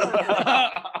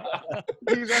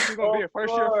 He's actually going to be a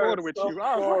first year Florida with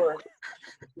you.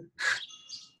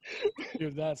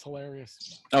 Dude, that's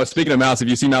hilarious. Oh, speaking of Mouse, if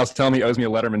you see Mouse, tell me he owes me a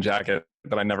Letterman jacket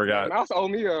that I never got. Mouse owed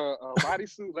me a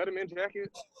bodysuit Letterman jacket.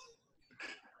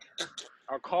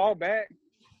 A call back.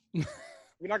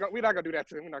 We're not gonna do that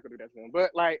to him. We're not gonna do that to him. But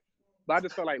I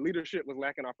just felt leadership was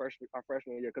lacking our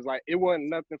freshman year because it wasn't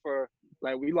nothing for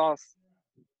we lost.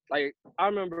 I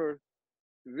remember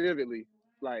vividly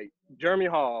Jeremy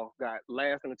Hall got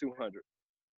last in the 200,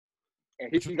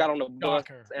 and he got on the bus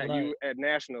at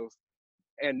Nationals,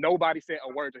 and nobody said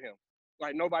a word to him.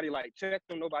 Nobody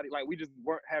checked him. Nobody we just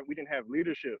we didn't have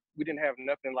leadership. We didn't have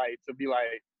nothing to be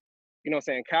you know what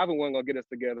I'm saying? Calvin wasn't gonna get us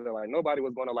together. Nobody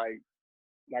was gonna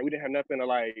we didn't have nothing to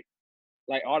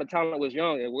all the talent was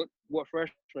young. And what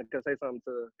freshman could say something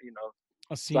to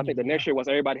So I think the next year, once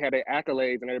everybody had their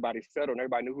accolades and everybody settled and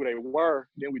everybody knew who they were,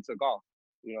 then we took off.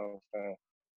 You know what I'm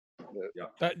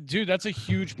saying? Dude, that's a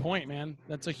huge point, man.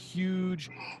 That's a huge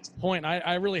point.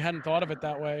 I really hadn't thought of it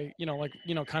that way.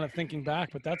 Kind of thinking back,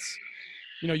 but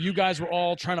you know, you guys were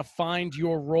all trying to find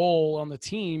your role on the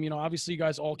team. You know, obviously you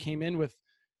guys all came in with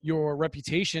your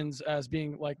reputations as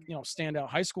being like, you know, standout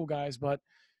high school guys, but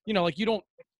you know, like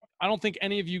I don't think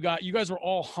any of you guys were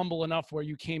all humble enough where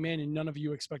you came in and none of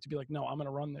you expect to be like, no, I'm going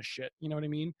to run this shit. You know what I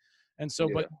mean? And so,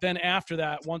 but then after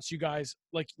that, once you guys,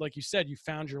 like you said, you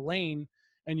found your lane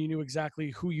and you knew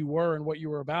exactly who you were and what you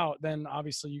were about, then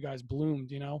obviously you guys bloomed,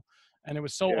 you know? And it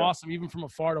was so awesome, even from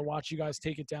afar, to watch you guys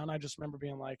take it down. I just remember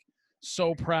being like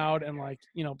so proud and like,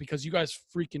 you know, because you guys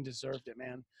freaking deserved it,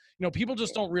 man. You know, people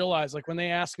just don't realize, like when they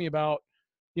ask me about,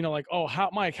 you know, like, oh,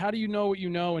 Mike, how do you know what you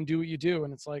know and do what you do?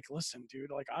 And it's like, listen,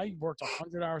 dude, like I worked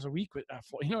 100 hours a week with that.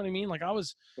 You know what I mean? Like I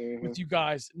was with you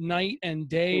guys night and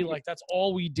day. Like that's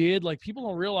all we did. Like people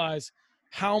don't realize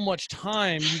how much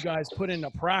time you guys put into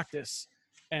practice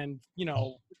and, you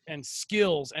know, and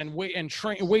skills and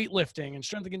weightlifting and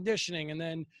strength and conditioning. And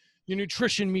then your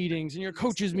nutrition meetings and your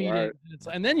coaches meetings.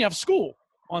 And then you have school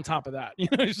on top of that. You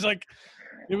know, it's like,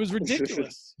 it was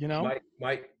ridiculous, you know?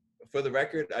 Mike, for the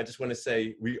record, I just want to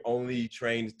say we only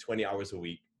trained 20 hours a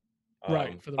week.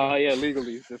 Right.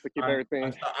 Legally, just to keep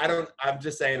everything. I'm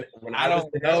just saying. When I don't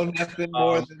know nothing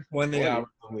more than 20 hours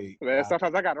a week. Man,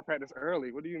 sometimes I got to practice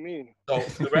early. What do you mean? So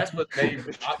the rest was maybe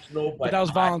optional, but that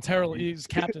was voluntarily. He's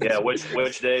captain. Yeah,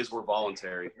 which days were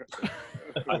voluntary?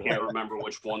 I can't remember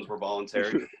which ones were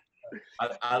voluntary.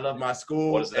 I love my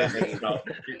school. What does that mean?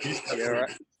 Yeah,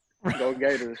 right. Go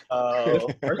Gators.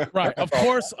 Right. Of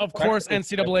course,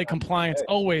 NCAA compliance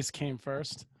always came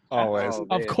first. Always.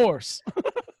 Of course.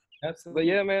 But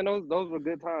yeah, man, those were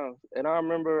good times. And I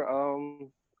remember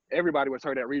everybody was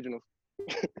hurt at regionals.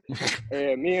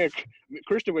 And me and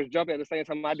Christian was jumping at the same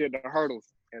time I did the hurdles.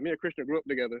 And me and Christian grew up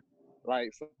together.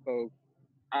 Like, so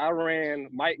I ran,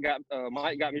 Mike got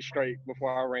me straight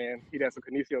before I ran. He had some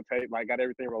kinesio tape, like got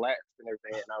everything relaxed and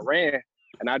everything. And I ran.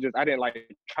 And I didn't like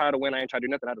try to win. I didn't try to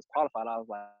do nothing. I just qualified. I was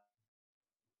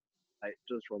like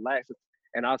just relax.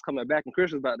 And I was coming back, and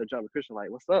Christian's about to jump. And Christian like,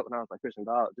 "What's up?" And I was like, "Christian,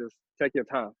 dog, just take your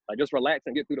time. Like, just relax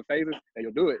and get through the phases, and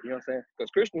you'll do it." You know what I'm saying? Because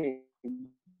Christian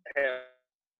had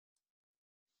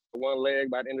one leg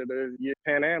by the end of the year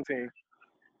Pan Am team,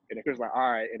 and then Christian's like,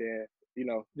 "All right." And then, you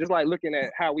know, just like looking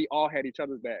at how we all had each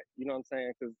other's back. You know what I'm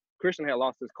saying? Because Christian had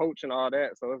lost his coach and all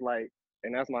that, so it's like.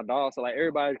 And that's my dog. So, like,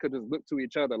 everybody could just look to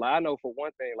each other. Like, I know for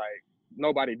one thing, like,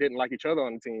 nobody didn't like each other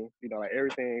on the team. You know, like,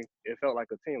 everything, it felt like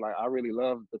a team. Like, I really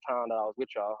loved the time that I was with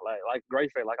y'all. Like Gray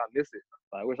said, like, I miss it.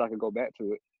 Like, I wish I could go back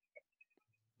to it.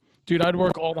 Dude, I'd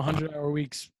work all the 100-hour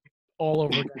weeks all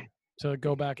over again to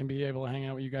go back and be able to hang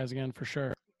out with you guys again for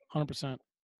sure. 100%.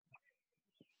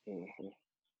 Same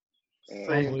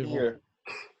here.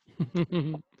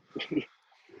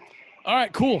 All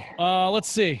right, cool. Let's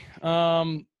see.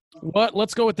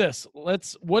 Let's go with this.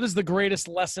 What is the greatest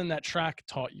lesson that track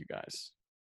taught you guys?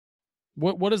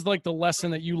 What is like the lesson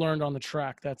that you learned on the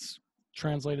track that's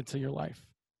translated to your life?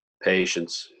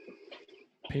 Patience.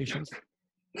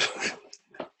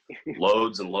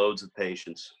 Loads and loads of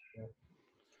patience.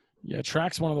 Yeah,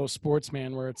 track's one of those sports,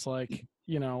 man, where it's like,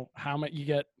 you know, how much you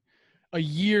get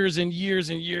years and years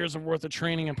and years of worth of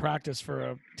training and practice for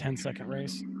a 10-second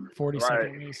race,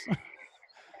 40-second race.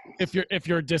 If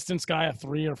you're a distance guy, a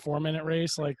 3 or 4 minute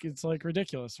race, like it's like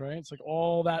ridiculous, right? It's like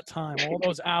all that time, all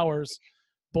those hours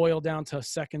boil down to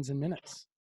seconds and minutes.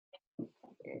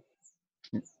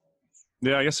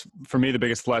 Yeah, I guess for me, the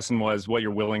biggest lesson was what you're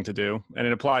willing to do. And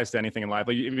it applies to anything in life.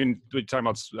 Like even we're talking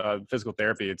about physical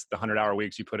therapy, it's the 100-hour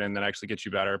weeks you put in that actually get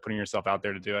you better, putting yourself out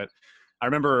there to do it. I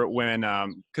remember when,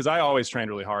 cause I always trained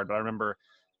really hard, but I remember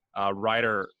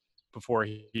Ryder before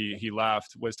he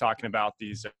left was talking about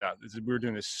these, we were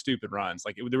doing these stupid runs.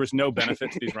 Like there was no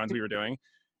benefit to these runs we were doing.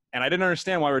 And I didn't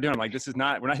understand why we were doing them. Like,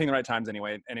 we're not hitting the right times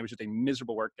anyway. And it was just a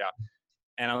miserable workout.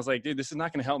 And I was like, dude, this is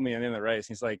not going to help me at the end of the race.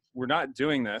 He's like, we're not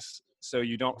doing this so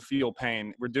you don't feel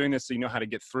pain. We're doing this so you know how to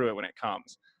get through it when it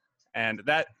comes. And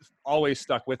that always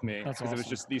stuck with me because It was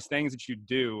just these things that you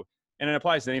do. And it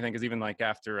applies to anything because even like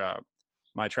after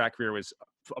my track career was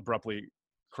abruptly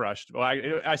crushed. Well,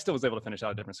 I still was able to finish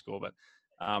out a different school, but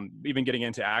even getting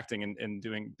into acting and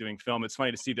doing film, it's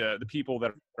funny to see the people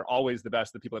that are always the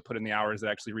best, the people that put in the hours that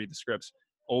actually read the scripts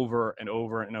over and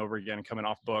over and over again, coming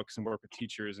off books and work with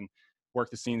teachers and work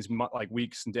the scenes like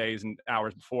weeks and days and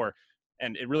hours before.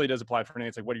 And it really does apply for anything.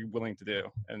 It's like, what are you willing to do?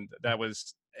 And that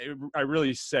was, I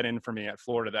really set in for me at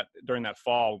Florida that during that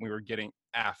fall, when we were getting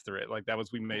after it, like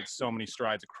we made so many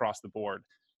strides across the board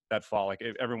that fall. Like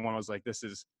everyone was like,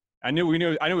 I knew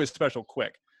it was special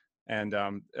quick. And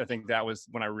I think that was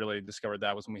when I really discovered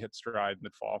that was when we hit stride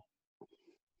mid-fall.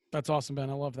 That's awesome, Ben.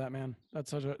 I love that, man.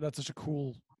 That's such a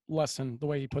cool lesson, the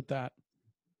way you put that.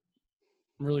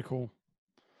 Really cool.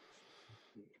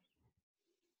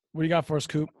 What do you got for us,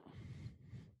 Coop?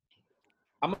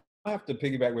 I'm gonna have to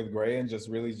piggyback with Gray and just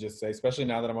really just say, especially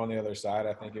now that I'm on the other side,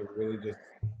 I think it really just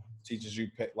teaches you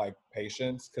like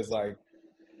patience, because like,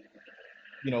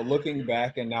 you know, looking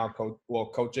back and now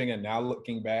coaching and now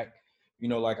looking back, you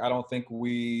know, like I don't think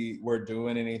we were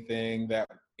doing anything that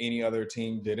any other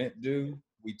team didn't do.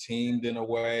 We teamed in a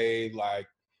way, like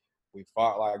we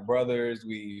fought like brothers,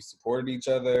 we supported each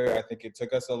other. I think it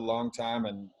took us a long time,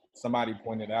 and somebody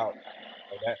pointed out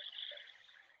that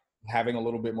having a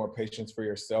little bit more patience for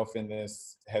yourself in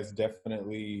this has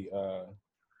definitely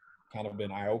kind of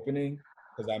been eye-opening,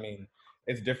 because I mean,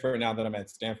 it's different now that I'm at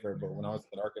Stanford, but when I was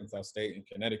at Arkansas State in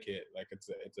Connecticut, like it's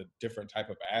a different type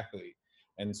of athlete.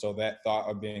 And so that thought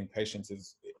of being patient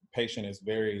is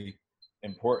very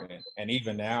important. And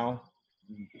even now,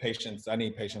 I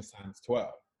need patience times 12,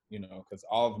 you know, because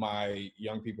all of my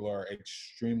young people are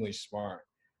extremely smart.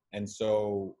 And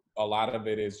so a lot of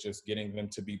it is just getting them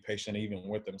to be patient even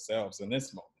with themselves in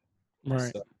this moment.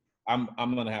 Right. So I'm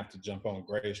going to have to jump on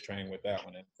Gray's train with that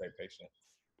one and say patience.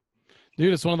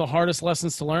 Dude, it's one of the hardest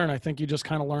lessons to learn. I think you just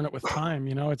kind of learn it with time.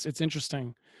 You know, it's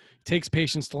interesting. It takes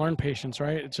patience to learn patience,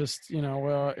 right? It's just, you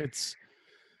know,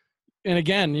 and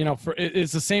again, you know,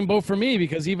 it's the same boat for me,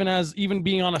 because even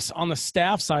being on the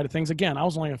staff side of things, again, I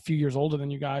was only a few years older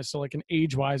than you guys. So like in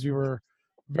age wise, we were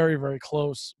very, very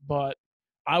close, but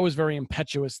I was very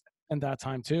impetuous at that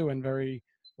time too. And very,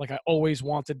 like, I always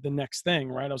wanted the next thing,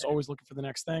 right? I was always looking for the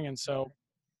next thing. And so,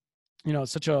 you know,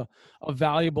 it's such a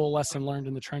valuable lesson learned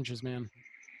in the trenches, man.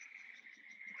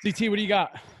 CT, what do you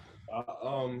got?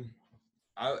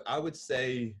 I would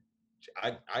say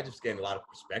I just gained a lot of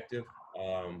perspective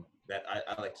that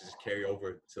I like to just carry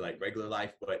over to like regular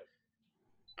life. But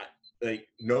like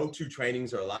no two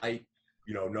trainings are alike.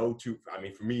 You know,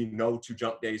 for me, no two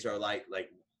jump days are alike. Like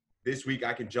this week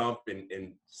I can jump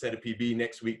and set a PB,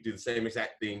 next week do the same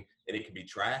exact thing, and it can be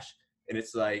trash. And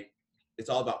it's like, it's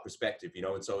all about perspective, you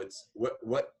know? And so it's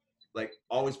what like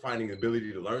always finding the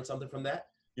ability to learn something from that.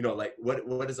 You know, like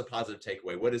what is a positive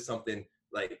takeaway? What is something,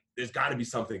 like, there's got to be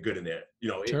something good in there. You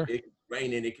know, Sure. it could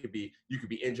rain and you could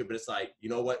be injured, but it's like, you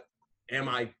know what? Am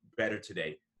I better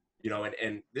today? You know,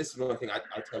 and this is one thing I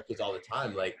tell kids all the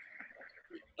time. Like,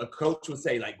 a coach would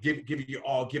say, like, give it your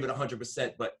all, give it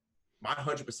 100%, but my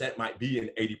 100% might be an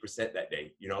 80% that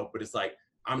day, you know, but it's like,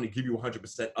 I'm going to give you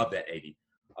 100% of that 80.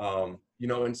 You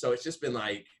know, and so it's just been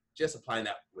like, just applying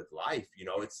that with life, you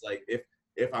know. It's like,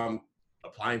 if I'm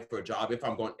applying for a job, if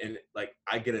I'm going and like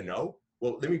I get a no,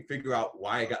 well, let me figure out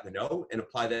why I got the no and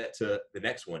apply that to the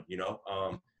next one, you know.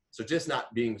 So just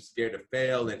not being scared to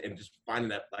fail and just finding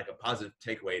that like a positive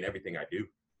takeaway in everything I do.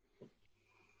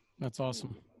 That's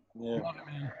awesome. Yeah. Love it,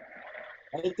 man.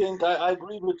 I think I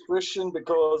agree with Christian,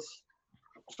 because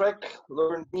track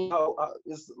learned me how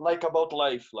is like about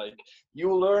life. Like,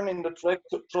 you learn in the track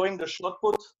throwing the shot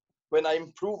put. When I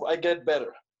improve, I get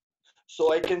better.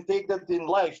 So I can take that in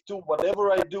life too.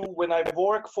 Whatever I do, when I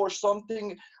work for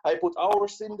something, I put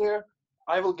hours in there,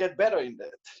 I will get better in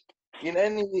that.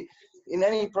 In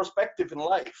any perspective in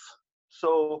life.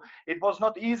 So it was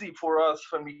not easy for us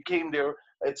when we came there.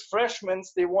 It's freshmen,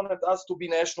 they wanted us to be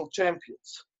national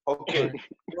champions. Okay,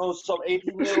 you know, some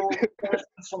 18-year-old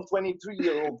freshmen, some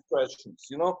 23-year-old freshmen,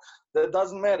 you know, that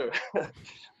doesn't matter.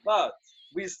 But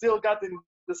we still got in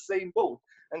the same boat.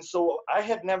 And so I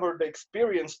had never the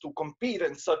experience to compete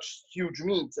in such huge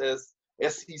meets as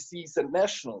SECs and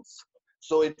nationals.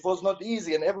 So it was not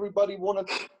easy, and everybody wanted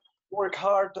to work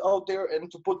hard out there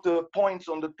and to put the points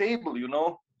on the table, you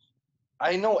know.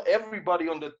 I know everybody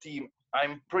on the team,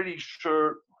 I'm pretty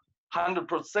sure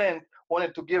 100%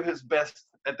 wanted to give his best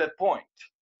at that point.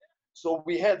 So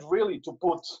we had really to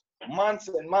put months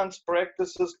and months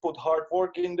practices, put hard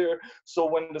work in there. So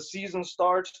when the season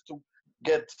starts to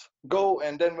go,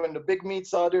 and then when the big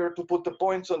meets are there, to put the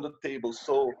points on the table.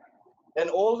 So,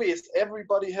 and always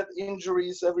everybody had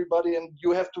injuries, and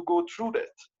you have to go through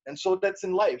that. And so that's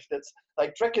in life. That's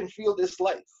like track and field is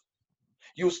life.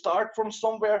 You start from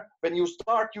somewhere. When you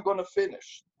start, you're gonna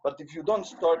finish. But if you don't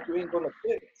start, you ain't gonna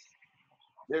finish.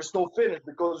 There's no finish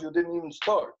because you didn't even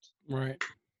start. Right.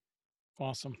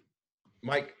 Awesome.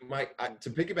 Mike, to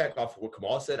piggyback off what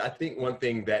Kenal said, I think one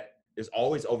thing that is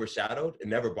always overshadowed and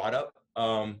never brought up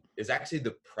is actually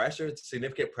the pressure,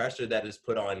 significant pressure that is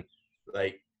put on,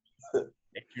 like,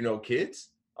 you know, kids.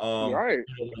 Right.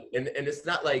 And it's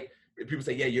not like people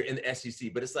say, yeah, you're in the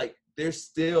SEC, but it's like there's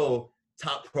still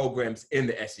top programs in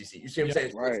the SEC. You see what I'm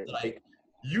saying? Right. It's like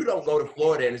you don't go to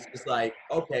Florida and it's just like,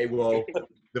 okay, well,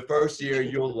 the first year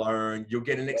you'll learn, you'll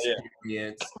get an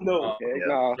experience. No,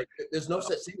 No. Like, there's no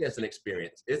such thing as an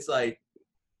experience. It's like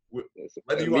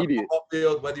whether you're on the football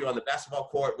field, whether you're on the basketball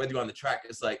court, whether you're on the track,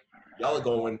 it's like y'all are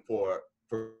going for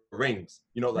rings,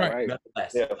 you know, like right. nothing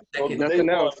less. Yeah. Nothing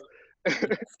else.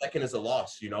 Second is a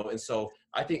loss, you know, and so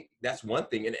I think that's one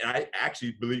thing, and I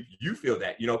actually believe you feel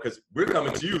that, you know, because we're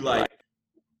coming to you like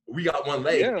we got one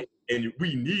leg, and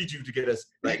we need you to get us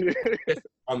like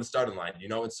on the starting line, you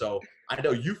know, and so I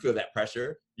know you feel that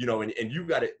pressure, you know, and you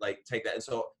got to like take that, and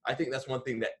so I think that's one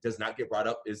thing that does not get brought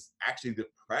up is actually the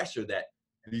pressure that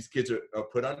these kids are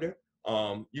put under.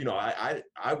 You know,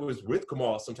 I was with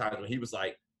Kenal sometimes when he was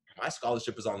like, my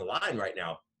scholarship is on the line right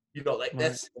now, you know, like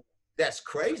that's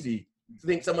crazy. To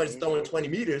think somebody's throwing 20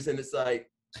 meters and it's like,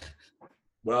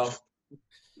 well,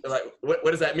 like what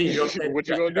does that mean? You know what I'm saying? What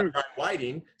you gonna do?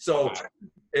 Whiting. So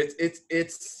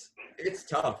it's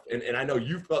tough, and I know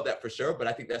you felt that for sure. But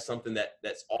I think that's something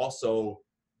that's also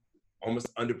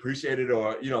almost underappreciated,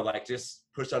 or you know, like just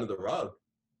pushed under the rug.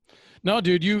 No,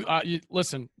 dude, you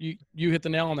listen. You hit the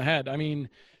nail on the head. I mean,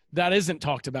 that isn't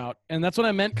talked about, and that's what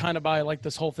I meant kind of by like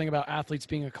this whole thing about athletes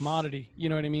being a commodity. You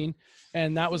know what I mean?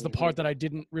 And that was the part that I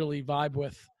didn't really vibe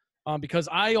with, because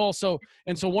I also,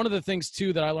 and so one of the things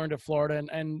too that I learned at Florida,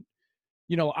 and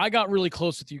you know, I got really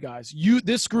close with you guys.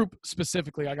 This group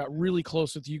specifically, I got really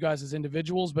close with you guys as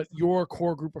individuals, but your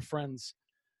core group of friends.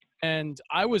 And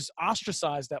I was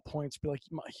ostracized at points, be like,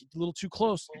 a little too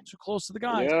close to the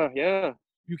guys. Yeah.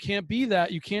 You can't be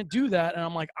that. You can't do that. And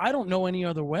I'm like, I don't know any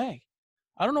other way.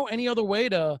 I don't know any other way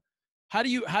to. How do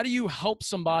you help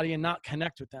somebody and not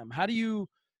connect with them? How do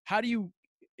you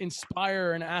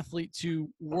inspire an athlete to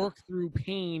work through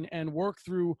pain and work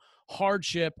through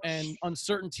hardship and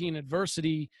uncertainty and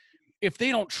adversity if they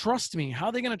don't trust me? How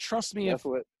are they going to trust me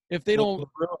if they don't?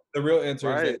 The real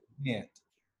answer is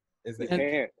that you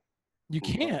can't. You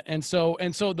can't. And so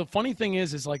the funny thing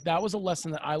is like that was a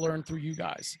lesson that I learned through you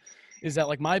guys, is that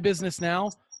like my business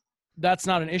now, that's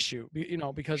not an issue, you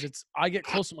know, because I get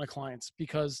close to my clients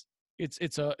because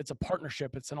it's a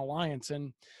partnership, it's an alliance.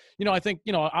 And, you know, I think,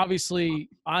 you know, obviously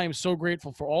I am so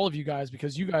grateful for all of you guys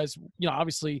because you guys, you know,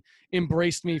 obviously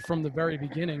embraced me from the very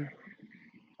beginning.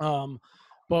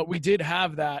 But we did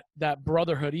have that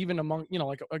brotherhood, even among, you know,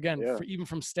 like again, even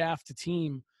from staff to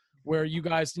team, where you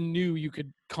guys knew you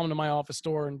could come to my office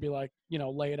door and be like, you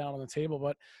know, lay it out on the table.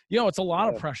 But, you know, it's a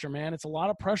lot of pressure, man. It's a lot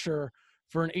of pressure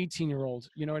for an 18-year-old,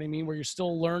 you know what I mean? Where you're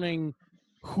still learning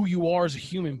who you are as a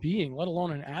human being, let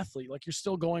alone an athlete. Like you're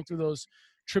still going through those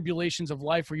tribulations of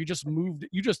life where you just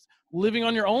living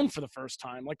on your own for the first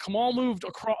time. Like Kenal moved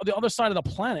across the other side of the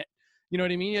planet. You know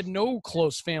what I mean? He had no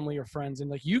close family or friends,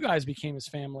 and like you guys became his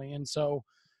family. And so,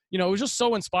 you know, it was just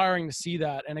so inspiring to see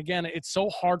that. And again, it's so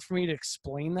hard for me to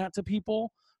explain that to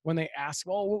people when they ask,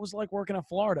 oh, what was it like working in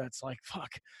Florida? It's like, fuck.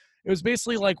 It was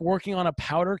basically like working on a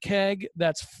powder keg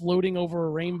that's floating over a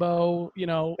rainbow, you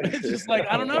know. It's just like,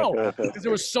 I don't know. Because there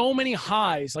were so many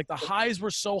highs. Like the highs were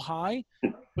so high,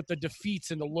 but the defeats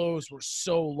and the lows were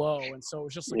so low. And so it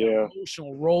was just like an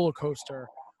emotional roller coaster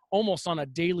almost on a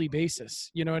daily basis.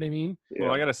 You know what I mean?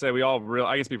 Well, I got to say,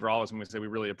 I can speak for all of us when we say we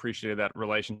really appreciated that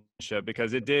relationship,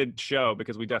 because it did show,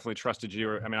 because we definitely trusted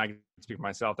you. I mean, I can speak for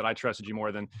myself that I trusted you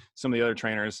more than some of the other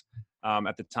trainers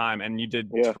at the time. And you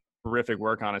did terrific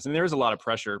work on us. And there was a lot of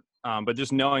pressure, but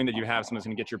just knowing that you have someone who's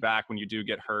going to get your back when you do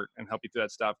get hurt and help you through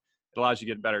that stuff, it allows you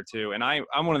to get better too. And I'm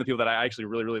one of the people that I actually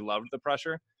really, really loved the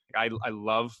pressure. Like I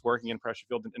love working in pressure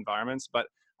filled environments, but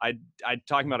I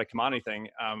talking about a commodity thing.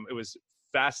 It was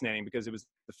fascinating because it was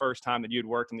the first time that you had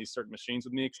worked on these certain machines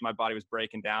with me, because my body was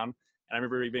breaking down. And I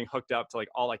remember being hooked up to like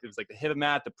all, like, it was like the hip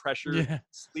mat, the pressure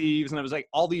sleeves, and it was like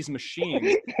all these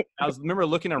machines. I remember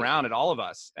looking around at all of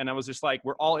us, and I was just like,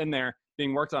 we're all in there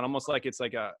being worked on, almost like it's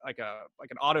like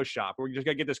an auto shop where we just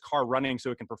got to get this car running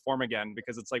so it can perform again,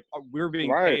 because it's like we're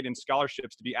being paid in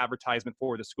scholarships to be advertisement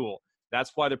for the school.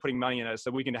 That's why they're putting money in us,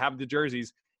 so we can have the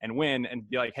jerseys and win and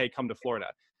be like, hey, come to Florida.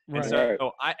 And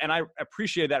so I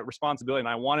appreciated that responsibility, and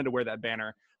I wanted to wear that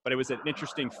banner, but it was an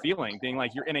interesting feeling being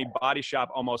like you're in a body shop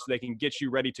almost, so they can get you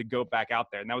ready to go back out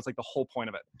there. And that was like the whole point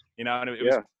of it, you know, and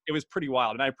it was pretty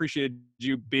wild. And I appreciated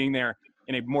you being there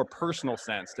in a more personal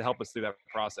sense to help us through that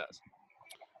process.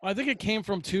 I think it came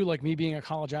from too, like me being a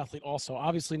college athlete also,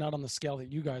 obviously not on the scale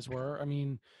that you guys were. I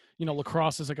mean, you know,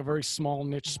 lacrosse is like a very small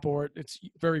niche sport. It's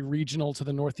very regional to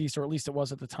the Northeast, or at least it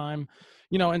was at the time,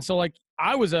 you know? And so like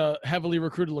I was a heavily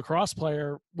recruited lacrosse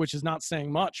player, which is not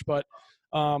saying much, but,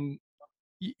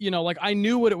 you know, like I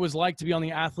knew what it was like to be on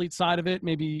the athlete side of it,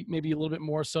 maybe a little bit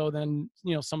more so than,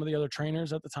 you know, some of the other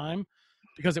trainers at the time,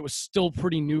 because it was still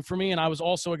pretty new for me. And I was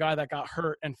also a guy that got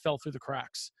hurt and fell through the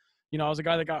cracks. You know, I was a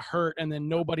guy that got hurt, and then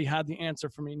nobody had the answer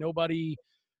for me. Nobody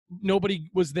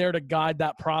was there to guide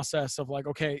that process of like,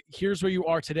 okay, here's where you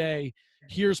are today.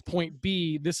 here's point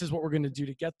B, this is what we're going to do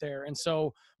to get there. And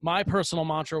so my personal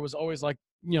mantra was always like,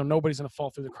 you know, nobody's going to fall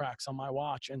through the cracks on my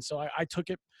watch. And so I took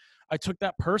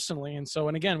that personally. And so,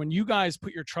 and again, when you guys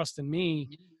put your trust in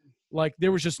me, like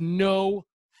there was just no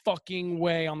fucking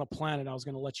way on the planet I was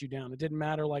going to let you down. It didn't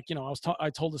matter. Like, you know, I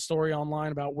told the story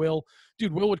online about Will.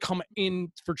 Dude, Will would come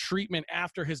in for treatment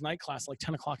after his night class, like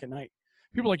 10 o'clock at night.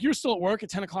 People were like, you're still at work at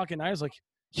 10 o'clock at night? I was like,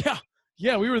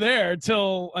 yeah, we were there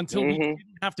until we didn't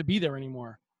have to be there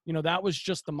anymore. You know, that was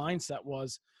just the mindset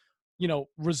was, you know,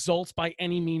 results by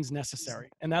any means necessary.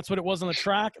 And that's what it was on the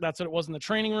track. That's what it was in the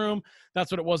training room.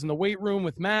 That's what it was in the weight room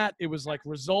with Matt. It was like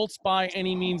results by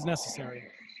any means necessary.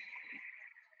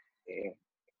 Yeah.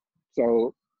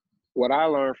 So what I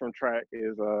learned from track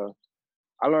is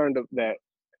I learned that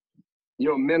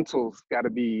your mental's got to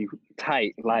be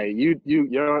tight. Like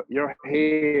your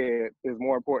head is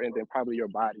more important than probably your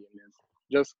body in this.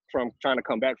 Just from trying to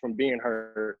come back from being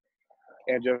hurt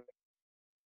and just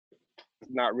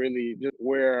not really just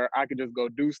where I could just go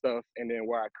do stuff and then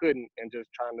where I couldn't, and just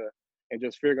trying to and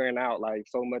just figuring out like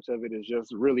so much of it is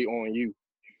just really on you.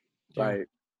 Yeah. Like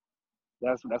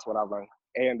that's what I've learned.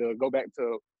 And to go back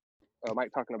to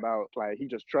Mike talking about like he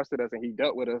just trusted us and he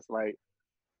dealt with us. Like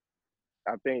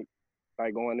I think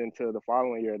like going into the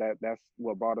following year, that's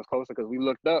what brought us closer, because we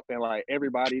looked up and like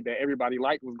everybody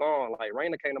liked was gone. Like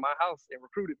Raina came to my house and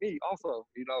recruited me also.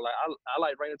 You know, like I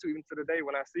like Raina too. Even to the day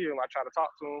when I see him, I try to talk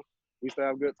to him. We still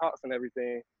have good talks and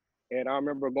everything. And I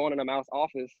remember going in the Mouse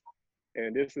office,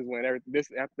 and this is when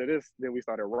after this, then we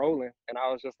started rolling. And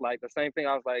I was just like the same thing.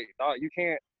 I was like, dog, you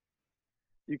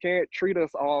can't treat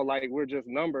us all like we're just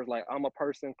numbers. Like I'm a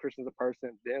person, Christian's a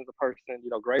person, Ben's a person, you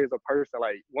know, Gray's a person.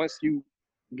 Like once you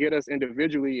get us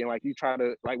individually and like you try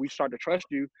to like we start to trust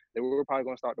you, then we're probably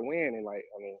gonna start to win. And like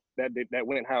I mean that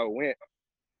went how it went.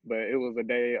 But it was a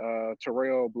day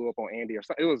Terrell blew up on Andy or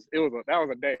something. That was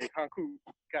a day. Concool,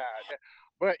 God.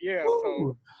 But yeah,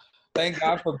 so thank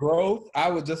God for growth. I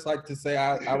would just like to say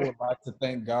I would like to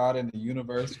thank God and the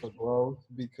universe for growth,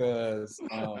 because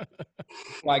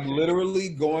like literally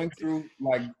going through,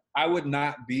 like I would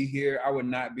not be here. I would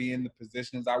not be in the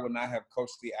positions. I would not have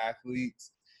coached the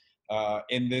athletes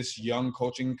in this young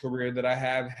coaching career that I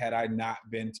have had I not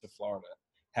been to Florida.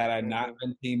 Had I not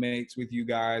been teammates with you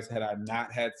guys, had I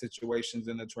not had situations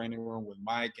in the training room with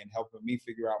Mike and helping me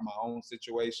figure out my own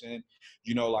situation,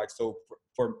 you know, like, so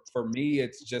for me,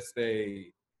 it's just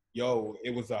it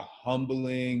was a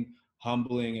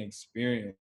humbling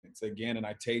experience again. And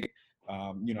I take,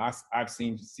 you know, I've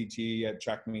seen CT at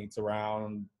track meets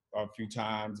around a few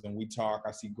times and we talk.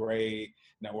 I see Gray.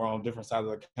 Now we're on different sides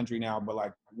of the country now, but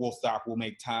like we'll stop, we'll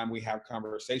make time, we have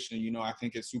conversation. You know, I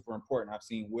think it's super important. I've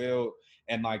seen Will,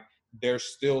 and like there's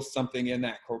still something in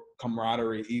that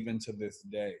camaraderie even to this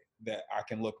day that I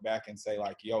can look back and say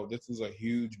like, yo, this is a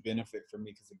huge benefit for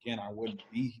me, because again, I wouldn't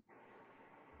be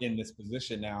in this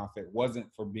position now if it wasn't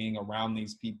for being around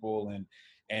these people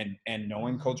and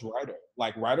knowing Coach Ryder.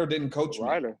 Like Ryder didn't coach me,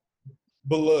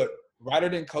 but look, Ryder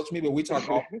didn't coach me, but we talk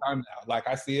all the time now. Like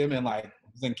I see him, and like I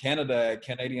was in Canada at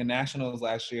Canadian Nationals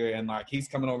last year, and like he's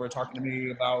coming over talking to me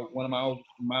about one of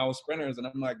my old sprinters, and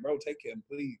I'm like, bro, take him,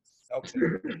 please, help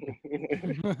him.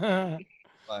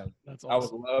 Like that's awesome. I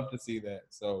would love to see that.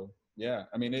 So yeah,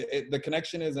 I mean, the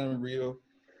connection is unreal.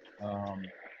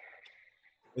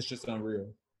 It's just unreal.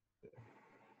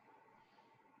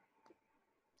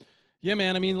 Yeah,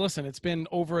 man. I mean, listen, it's been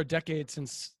over a decade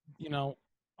since, you know,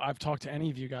 I've talked to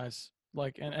any of you guys.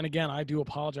 Like, and again, I do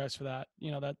apologize for that.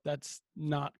 You know, that's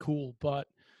not cool, but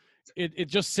it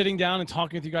just sitting down and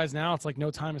talking with you guys now, it's like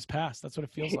no time has passed. That's what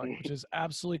it feels like, which is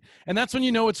absolutely, and that's when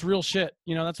you know it's real shit.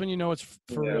 You know, that's when you know it's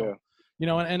for real. You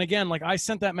know, and again, like I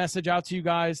sent that message out to you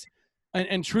guys,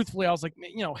 and truthfully, I was like,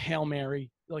 you know, Hail Mary,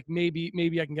 like maybe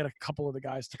I can get a couple of the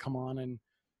guys to come on and,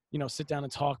 you know, sit down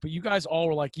and talk. But you guys all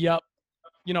were like, yep.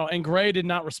 You know, and Gray did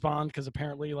not respond because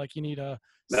apparently, like, you need a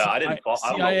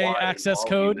CIA access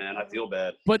code. Man, I feel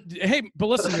bad. But hey, but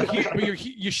listen, you're here, but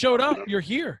you showed up. You're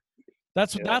here.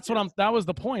 That was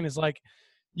the point. Is like,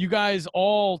 you guys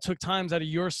all took times out of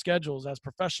your schedules as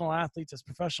professional athletes, as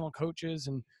professional coaches,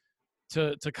 and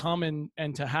to come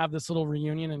and to have this little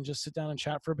reunion and just sit down and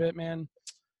chat for a bit, man.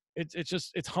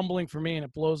 It's humbling for me, and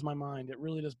it blows my mind. It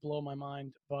really does blow my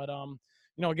mind. But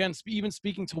you know, again, even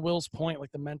speaking to Will's point,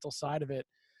 like the mental side of it,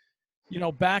 you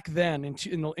know, back then in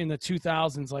the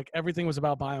 2000s, like everything was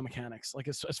about biomechanics. Like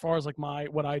as far as like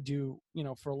what I do, you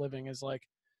know, for a living is like,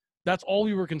 that's all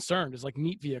we were concerned is like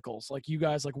meat vehicles, like you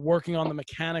guys like working on the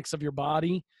mechanics of your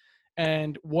body.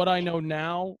 And what I know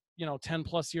now, you know, 10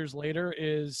 plus years later,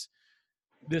 is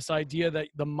this idea that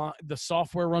the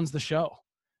software runs the show.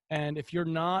 And if you're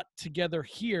not together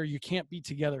here, you can't be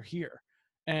together here.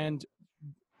 And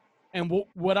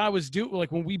what I was doing,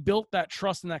 like when we built that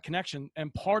trust and that connection,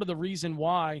 and part of the reason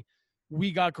why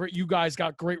you guys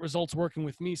got great results working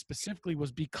with me specifically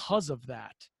was because of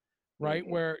that, right?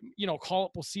 Where, call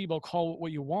it placebo, call it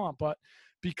what you want, but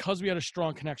because we had a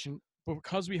strong connection,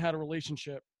 because we had a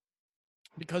relationship,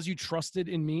 because you trusted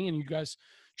in me and you guys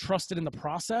trusted in the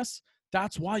process,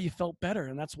 that's why you felt better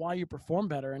and that's why you perform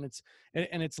better. And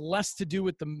it's less to do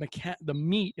with the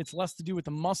meat. It's less to do with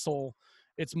the muscle.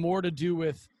 It's more to do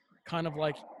with kind of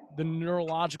like the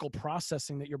neurological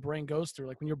processing that your brain goes through.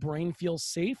 Like when your brain feels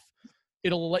safe,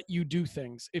 it'll let you do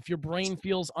things. If your brain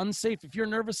feels unsafe, if your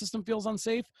nervous system feels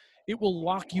unsafe, it will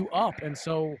lock you up. And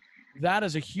so that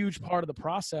is a huge part of the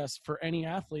process for any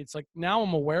athletes. Like now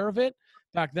I'm aware of it.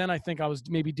 Back then I think I was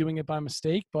maybe doing it by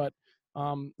mistake, but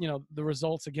the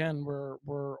results again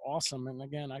were awesome. And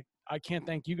again, I can't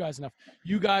thank you guys enough.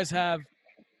 You guys have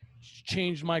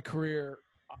changed my career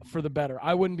for the better.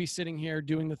 I wouldn't be sitting here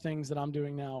doing the things that I'm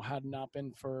doing now had not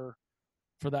been for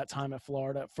that time at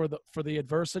Florida, for the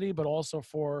adversity, but also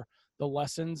for the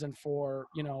lessons and for,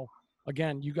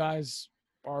 again, you guys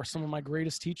are some of my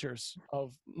greatest teachers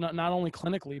of not only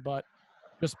clinically, but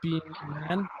just being a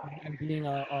man and being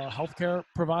a healthcare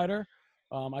provider.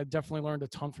 I definitely learned a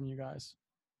ton from you guys.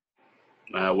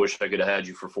 I wish I could have had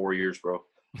you for 4 years, bro.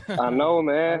 I know,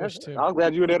 man. I wish too. I was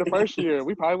glad you were there the first year.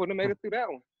 We probably wouldn't have made it through that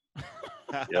one.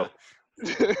 Yep.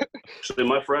 So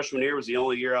my freshman year was the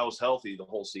only year I was healthy the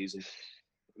whole season.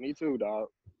 Me too, dog.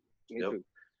 Me too.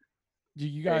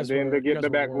 You guys. And then were, to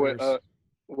get back warriors.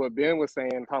 what Ben was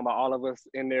saying, talking about all of us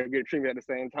in there getting treatment at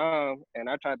the same time, and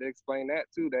I tried to explain that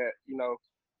too. That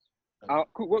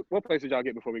what place did y'all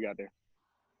get before we got there?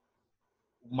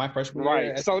 My freshman year.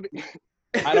 Right. So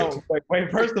I don't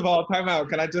wait. First of all, time out.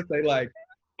 Can I just say,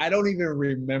 I don't even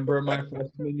remember my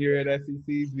freshman year at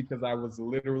SECs because I was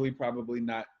literally probably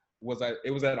not.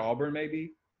 It was at Auburn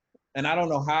maybe, and I don't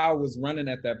know how I was running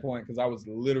at that point because I was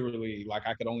literally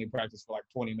I could only practice for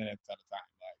 20 minutes at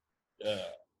a time.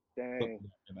 Dang.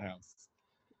 In the house.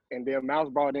 And then Mouse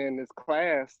brought in this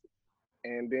class,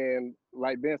 and then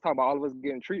Ben's talking about all of us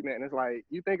getting treatment, and it's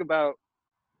you think about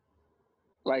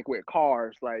with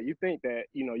cars, you think that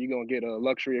you're gonna get a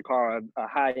luxury car, a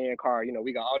high-end car.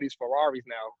 We got all these Ferraris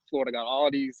now. Florida got all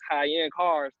these high-end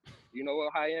cars. You know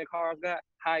what high-end cars got?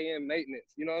 High-end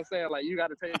maintenance. You know what I'm saying? You got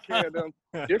to take care of them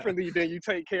differently than you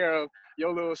take care of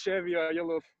your little Chevy or your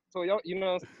little Toyota. You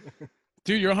know what I'm saying?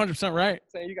 Dude, you're 100% right.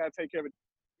 Saying you got to take care of it.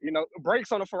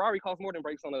 Brakes on a Ferrari cost more than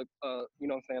brakes on a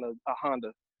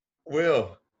Honda.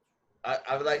 Will,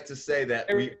 I would like to say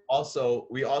that we also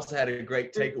had a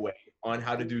great takeaway on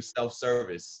how to do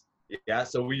self-service. Yeah,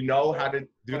 so we know how to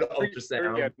do the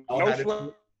ultrasound.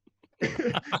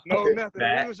 No, nothing.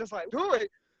 It was just do it.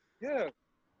 Yeah.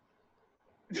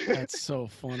 That's so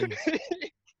funny.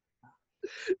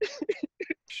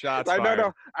 Shots fired.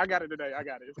 No, I got it today. I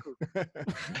got it. It's cool.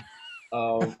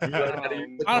 I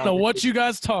don't know what you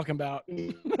guys talking about.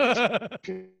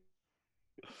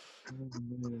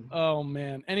 Oh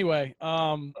man. Anyway,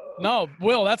 no,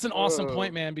 Will, that's an awesome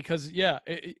point, man. Because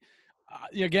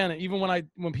again, even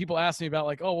when people ask me about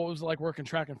what was it like working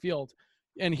track and field,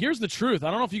 and here's the truth. I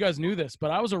don't know if you guys knew this,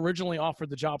 but I was originally offered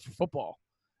the job for football,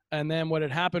 and then what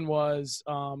had happened was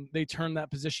they turned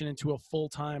that position into a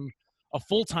full-time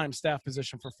staff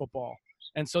position for football,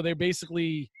 and so they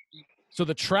basically. So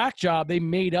the track job they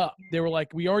made up. They were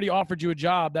like, we already offered you a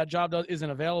job. That job isn't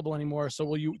available anymore.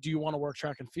 So do you want to work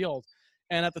track and field?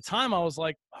 And at the time I was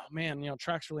like, oh man,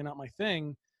 track's really not my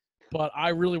thing, but I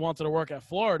really wanted to work at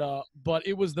Florida. But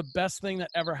it was the best thing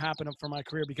that ever happened for my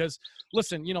career because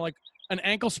listen, an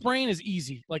ankle sprain is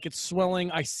easy. It's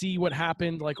swelling. I see what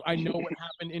happened. I know what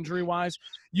happened injury wise.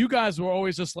 You guys were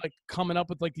always just coming up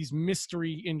with these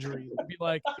mystery injuries. It'd be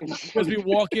because we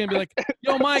walk in and be like,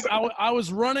 yo, Mike, I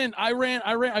was running. I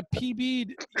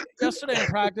PB'd yesterday in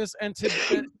practice. And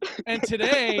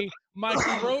today my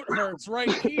throat hurts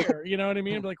right here. You know what I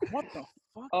mean? I'd be like, what the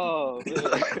fuck? Oh,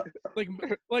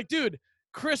 dude,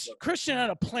 Christian had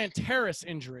a plantaris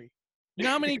injury. You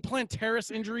know how many plantaris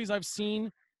injuries I've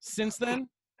seen since then?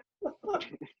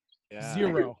 Yeah.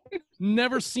 0.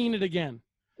 Never seen it again.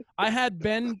 I had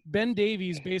Ben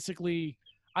Davies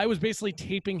I was basically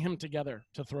taping him together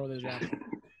to throw the javelin.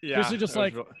 Yeah.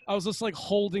 I was just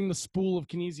holding the spool of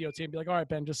kinesio tape, be like, all right,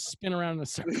 Ben, just spin around in a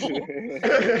circle.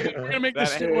 We're gonna make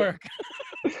this shit work.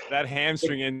 That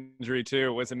hamstring injury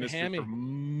too was a mystery for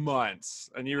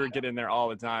months, and you were getting there all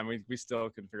the time. We still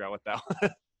couldn't figure out what that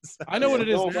was. I know what it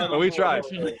is now. But we tried.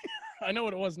 I know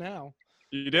what it was now.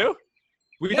 You do?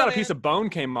 We thought a piece of bone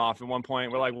came off at one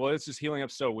point. We're like, well, it's just healing up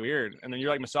so weird. And then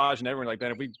you're like massaging everyone. Like,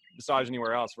 man, if we massage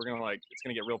anywhere else, we're gonna it's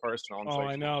gonna get real personal. Oh,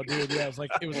 I know, dude. Yeah, it was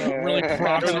a really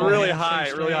proximal. It was really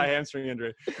high hamstring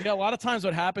injury. Yeah, a lot of times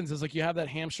what happens is like you have that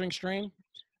hamstring strain,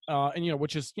 and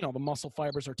which is the muscle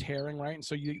fibers are tearing, right? And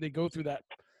so they go through that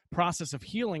process of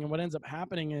healing, and what ends up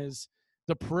happening is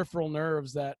the peripheral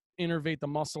nerves that innervate the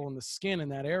muscle and the skin in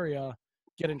that area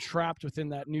get entrapped within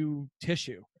that new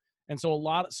tissue. And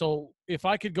so if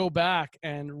I could go back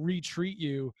and retreat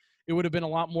you, it would have been a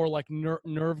lot more like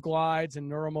nerve glides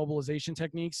and neuromobilization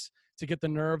techniques to get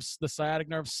the sciatic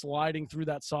nerves sliding through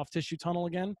that soft tissue tunnel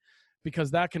again,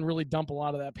 because that can really dump a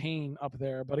lot of that pain up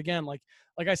there. But again, like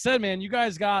I said, man, you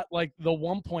guys got like the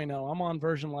 1.0. I'm on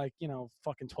version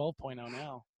fucking 12.0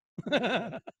 now.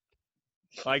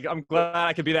 Like, I'm glad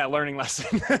I could be that learning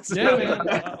lesson. Yeah,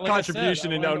 man.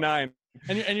 Contribution in 09.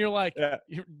 And you're like,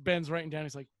 Ben's writing down.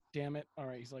 He's like, damn it. All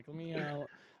right. He's like, let me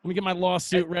get my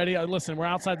lawsuit ready. Listen, we're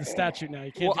outside the statute now.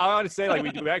 You can't. Well, I want to say, like,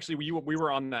 we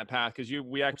were on that path because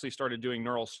we actually started doing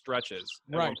neural stretches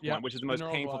at one point, which is the most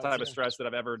painful type of stretch that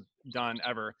I've ever done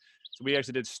ever. So we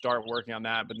actually did start working on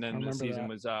that, but then the season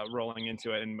was rolling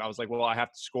into it, and I was like, well, I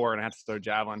have to score and I have to throw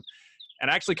javelin. And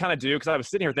I actually kind of do, because I was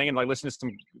sitting here thinking, like, listening to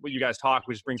what you guys talk,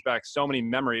 which brings back so many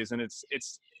memories, and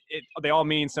they all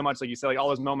mean so much. Like you said, like all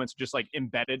those moments are just like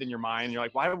embedded in your mind. And you're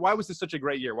like, why was this such a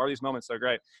great year? Why were these moments so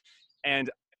great? And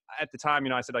at the time,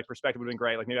 I said like perspective would have been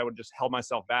great. Like maybe I would have just held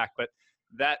myself back. But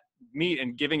that meet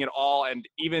and giving it all, and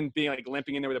even being like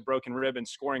limping in there with a broken rib and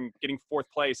scoring, getting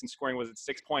 4th place and scoring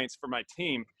 6 points for my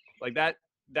team, like that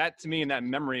to me, and that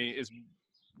memory is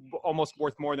almost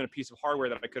worth more than a piece of hardware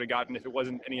that I could have gotten if it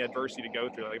wasn't any adversity to go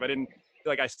through. Like if I didn't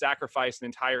feel like I sacrificed an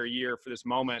entire year for this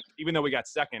moment, even though we got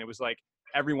second, it was like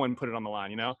everyone put it on the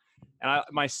line, And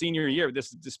my senior year,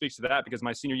 this speaks to that, because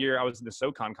my senior year I was in the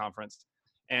SoCon conference,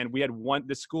 and we had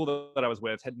the school that I was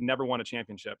with had never won a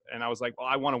championship, and I was like, well,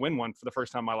 I want to win one for the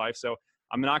first time in my life, so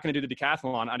I'm not going to do the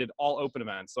decathlon. I did all open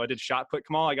events. So I did shot put.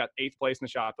 Kamal, I got 8th place in the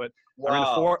shot put.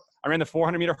 Wow. I ran the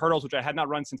 400-meter hurdles, which I had not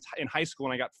run since in high school,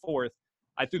 and I got 4th.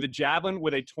 I threw the javelin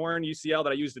with a torn UCL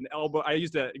that I used I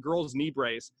used a girl's knee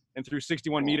brace and threw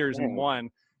 61 meters and won.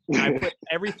 And I put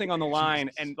everything on the line,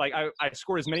 and like I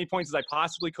scored as many points as I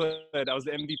possibly could. I was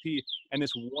the MVP. And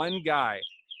this one guy,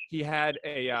 he had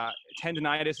a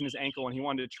tendonitis in his ankle, and he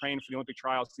wanted to train for the Olympic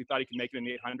trials because he thought he could make it in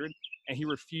the 800. And he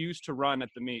refused to run at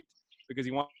the meet because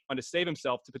he wanted to save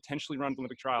himself to potentially run the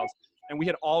Olympic trials. And we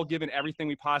had all given everything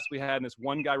we possibly had, and this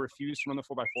one guy refused to run the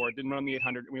 4x4, didn't run the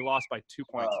 800, and we lost by 2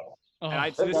 points. And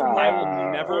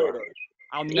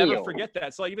I'll never forget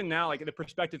that. So like, even now, like the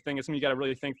perspective thing is something you got to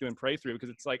really think through and pray through, because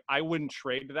it's like I wouldn't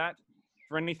trade that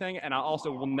for anything, and I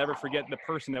also will never forget the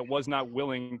person that was not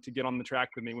willing to get on the track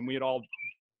with me when we had all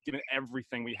given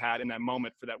everything we had in that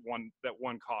moment for that one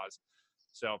cause.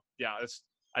 So yeah,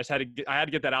 I had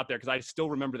to get that out there, because I still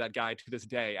remember that guy to this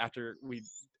day. I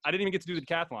didn't even get to do the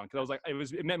decathlon because I was like,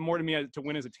 it meant more to me to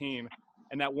win as a team.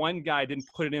 And that one guy didn't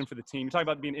put it in for the team. You talk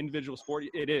about being an individual sport.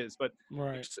 It is, but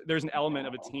there's an element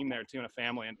of a team there too, and a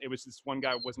family. And it was this one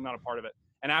guy was not a part of it.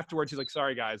 And afterwards, he's like,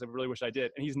 sorry guys, I really wish I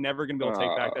did. And he's never going to be able to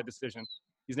take back that decision.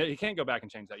 He can't go back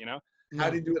and change that, How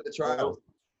did he do at the trials?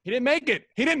 He didn't make it.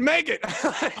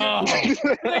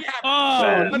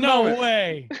 No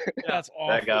way. That's awful.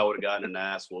 That guy would have gotten an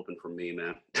ass whooping from me,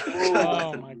 man.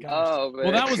 Oh my gosh.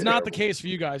 Well, that was not the case for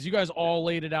you guys. You guys all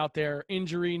laid it out there.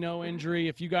 Injury, no injury.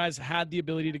 If you guys had the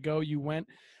ability to go, you went.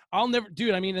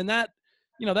 Dude, I mean, in that,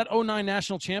 that 09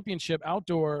 national championship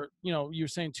outdoor, you were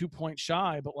saying 2 points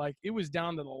shy, but like it was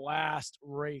down to the last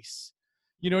race.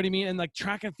 You know what I mean? And like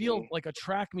track and field, like a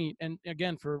track meet. And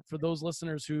again, for those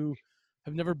listeners who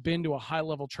have never been to a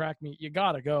high-level track meet, you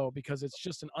got to go, because it's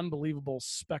just an unbelievable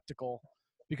spectacle,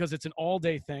 because it's an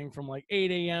all-day thing from like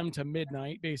 8 a.m. to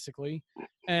midnight, basically.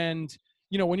 And,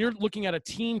 when you're looking at a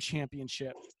team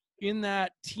championship, in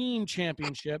that team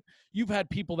championship, you've had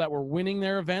people that were winning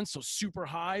their events, so super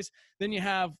highs. Then you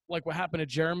have like what happened to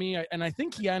Jeremy, and I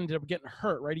think he ended up getting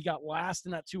hurt, right? He got last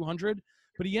in that 200,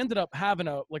 but he ended up having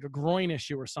a groin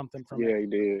issue or something from it. Yeah, he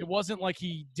did. It wasn't like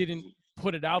he didn't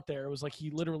put it out there. It was like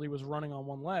he literally was running on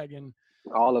one leg, and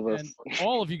all of us, and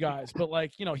all of you guys. But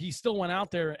like, he still went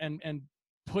out there and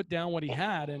put down what he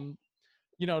had, and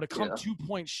to come 2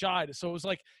 points shy. So it was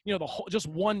like, the whole, just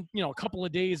one, a couple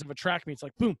of days of a track meet. It's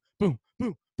like boom, boom,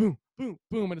 boom, boom, boom,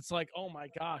 boom, and it's like, oh my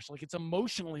gosh, like it's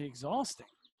emotionally exhausting.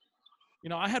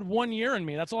 I had 1 year in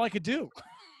me. That's all I could do.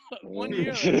 1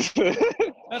 year.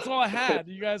 That's all I had.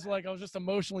 You guys were like, I was just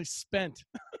emotionally spent.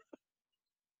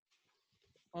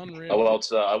 Unreal.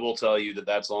 I will tell you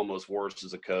that's almost worse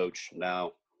as a coach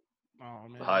now. Oh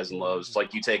man. The highs and lows. It's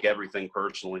like you take everything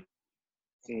personally.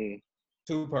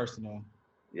 Too personal.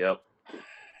 Yep.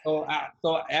 So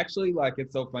actually, like,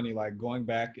 it's so funny, like going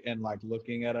back and like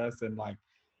looking at us and like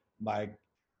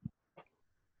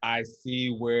I see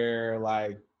where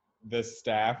like the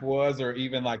staff was, or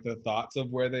even like the thoughts of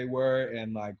where they were,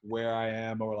 and like where I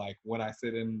am, or like when I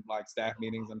sit in like staff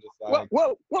meetings, I'm just like,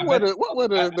 what were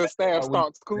the staff's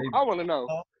thoughts? Cool. I want to know.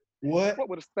 What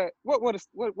was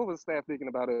the staff thinking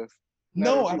about us?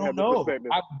 No, I don't know.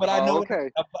 I know. Okay.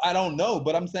 I don't know,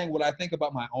 but I'm saying what I think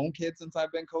about my own kids since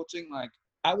I've been coaching. Like,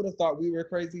 I would have thought we were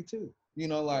crazy too. You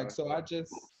know, like, so I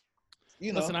just,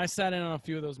 you know. Listen, I sat in on a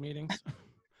few of those meetings.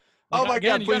 Oh my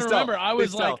again, God! you gotta remember, I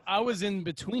was tell. I was in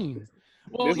between.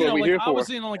 Well, This you know, what we like here I for. was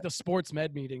in on like the sports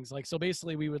med meetings. Like, so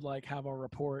basically, we would like have a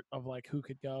report of like who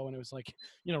could go, and it was like,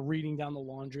 you know, reading down the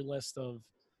laundry list of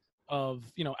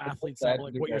you know, athletes that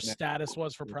like what your status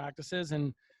was for practices.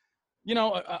 And you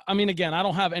know, I mean, again, I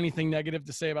don't have anything negative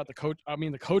to say about the coach. I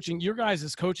mean, the coaching, your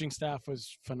guys' coaching staff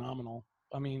was phenomenal.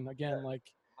 I mean, again, like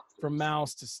from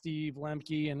Mouse to Steve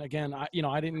Lemke, and again, I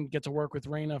didn't get to work with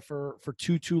Raina for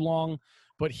too long,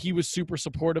 but he was super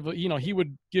supportive. You know, he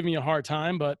would give me a hard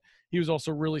time, but he was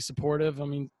also really supportive. I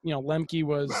mean, you know, Lemke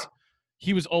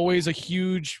was always a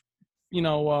huge, you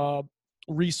know,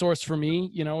 resource for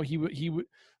me. You know, he would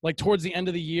like towards the end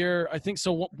of the year, I think.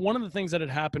 So one of the things that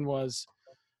had happened was,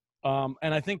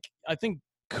 and I think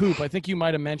Coop, I think you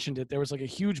might have mentioned it. There was like a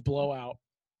huge blowout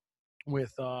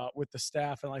with the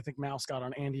staff, and I think Mouse got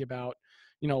on Andy about,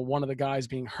 you know, one of the guys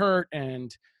being hurt,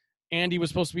 and Andy was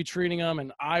supposed to be treating him,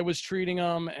 and I was treating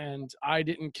him, and I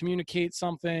didn't communicate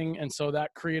something, and so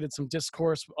that created some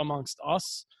discourse amongst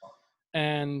us,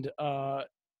 and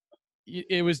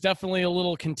it was definitely a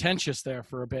little contentious there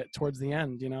for a bit towards the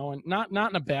end, you know, and not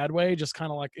in a bad way, just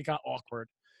kind of like it got awkward.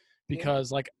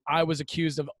 Because like I was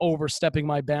accused of overstepping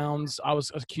my bounds. I was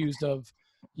accused of,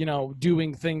 you know,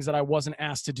 doing things that I wasn't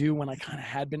asked to do when I kind of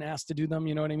had been asked to do them.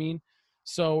 You know what I mean?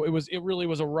 So it really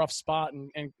was a rough spot.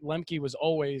 And Lemke was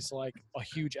always like a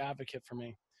huge advocate for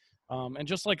me. And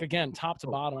just like, again, top to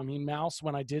bottom, I mean, Mouse,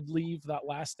 when I did leave that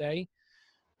last day,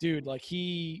 dude, like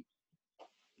he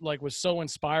like was so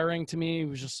inspiring to me. He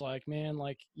was just like, man,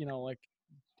 like, you know, like,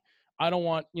 I don't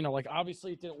want, you know, like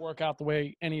obviously it didn't work out the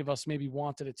way any of us maybe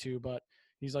wanted it to, but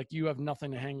he's like, you have nothing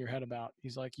to hang your head about.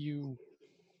 He's like, you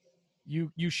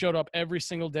showed up every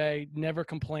single day, never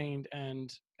complained,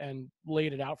 and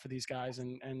laid it out for these guys.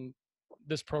 And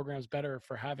this program's better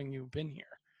for having you been here.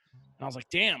 And I was like,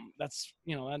 damn, that's,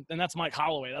 you know, and that's Mike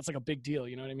Holloway. That's like a big deal.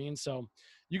 You know what I mean? So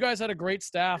you guys had a great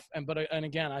staff. And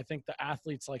again, I think the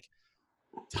athletes, like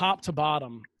top to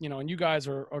bottom, you know, and you guys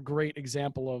are a great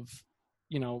example of,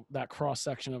 you know, that cross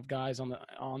section of guys on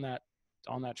that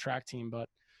track team. But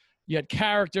you had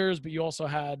characters, but you also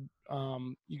had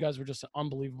you guys were just an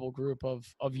unbelievable group of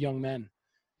young men.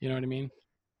 You know what I mean?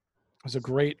 It was a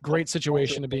great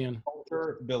situation to be in.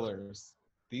 Culture builders.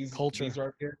 These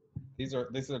right here. These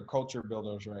are culture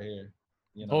builders right here.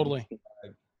 You know, totally.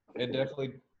 It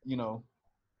definitely, you know,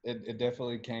 it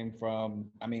definitely came from.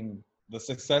 I mean, the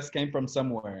success came from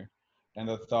somewhere, and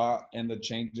the thought and the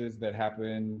changes that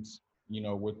happened, you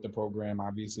know, with the program,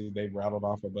 obviously they've rattled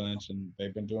off a bunch and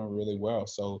they've been doing really well.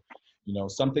 So, you know,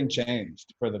 something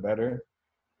changed for the better.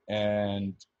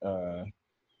 And,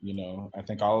 you know, I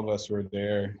think all of us were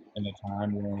there in the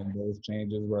time when those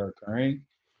changes were occurring.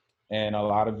 And a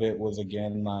lot of it was,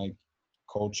 again, like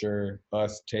culture,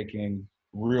 us taking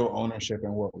real ownership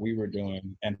in what we were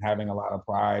doing and having a lot of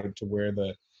pride, to where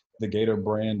the Gator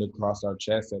brand across our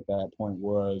chest at that point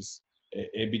was,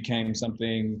 it became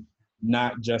something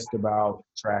not just about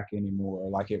track anymore.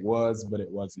 Like it was, but it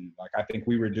wasn't. Like, I think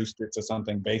we reduced it to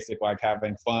something basic, like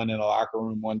having fun in a locker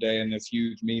room one day in this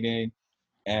huge meeting.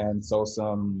 And so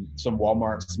some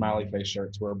Walmart smiley face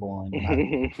shirts were born.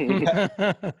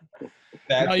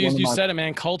 No, you said it,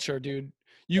 man. Culture, dude.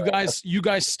 You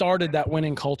guys started that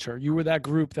winning culture. You were that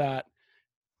group that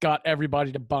got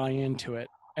everybody to buy into it.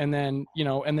 And then, you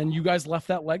know, you guys left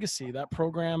that legacy. That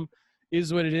program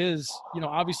is what it is. You know,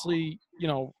 obviously, you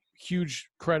know, huge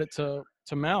credit to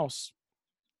Mouse.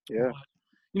 Yeah. But,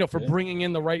 you know, for bringing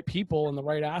in the right people and the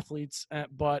right athletes.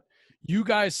 But you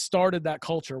guys started that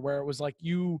culture where it was like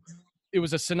it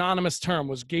was a synonymous term,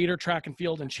 was Gator Track and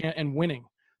Field and winning.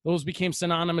 Those became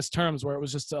synonymous terms where it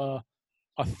was just a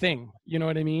thing. You know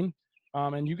what I mean?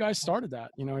 And you guys started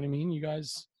that. You know what I mean? You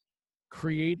guys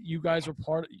were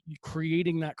part of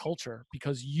creating that culture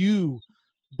because you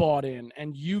bought in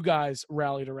and you guys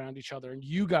rallied around each other and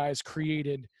you guys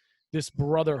created this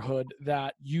brotherhood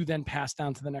that you then passed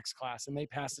down to the next class, and they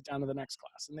passed it down to the next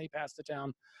class, and they passed it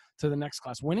down to the next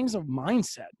class. Winning's a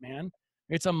mindset, man.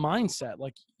 It's a mindset.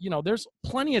 Like, you know, there's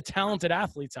plenty of talented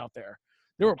athletes out there.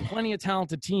 there were plenty of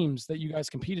talented teams that you guys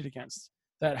competed against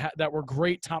that were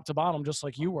great top to bottom, just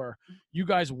like you were. You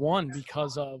guys won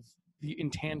because of the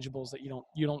intangibles that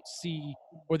you don't see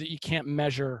or that you can't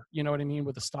measure, you know what I mean,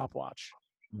 with a stopwatch.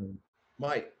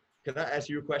 Mike, can I ask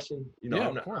you a question? Yeah,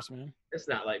 of course, man. It's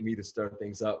not like me to stir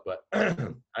things up, but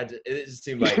it just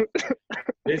seemed like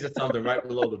there's just something right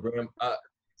below the brim.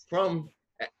 From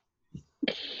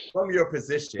your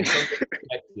position, from your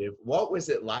perspective, what was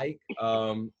it like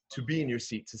to be in your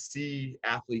seat, to see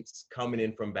athletes coming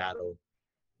in from battle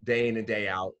day in and day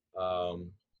out,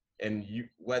 and you,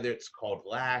 whether it's called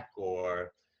lack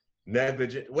or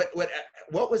negligent, what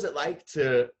was it like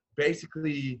to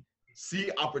basically see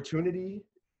opportunity,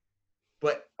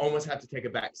 but almost have to take a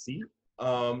back seat,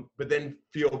 but then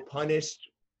feel punished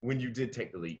when you did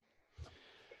take the lead?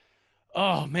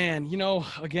 Oh man,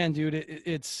 again, dude,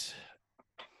 it's.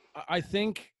 I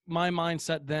think my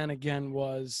mindset then again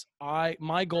was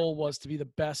my goal was to be the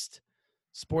best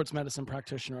sports medicine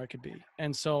practitioner I could be.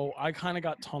 And so I kind of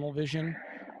got tunnel vision,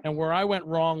 and where I went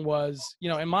wrong was,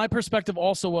 and my perspective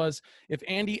also was, if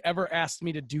Andy ever asked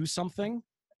me to do something,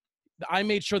 I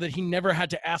made sure that he never had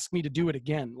to ask me to do it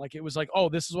again. Like, it was like, oh,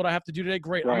 this is what I have to do today.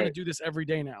 Great. Right. I'm going to do this every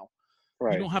day now.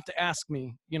 Right. You don't have to ask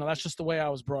me, that's just the way I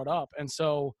was brought up. And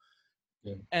so,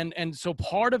 yeah. And so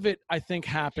part of it, I think,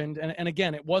 happened. And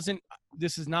again,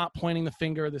 this is not pointing the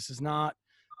finger. This is not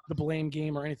the blame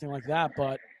game or anything like that.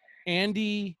 But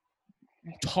Andy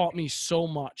taught me so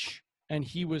much, and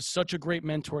he was such a great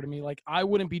mentor to me. Like, I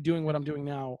wouldn't be doing what I'm doing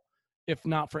now if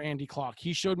not for Andy Klock.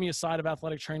 He showed me a side of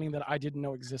athletic training that I didn't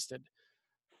know existed.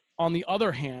 On the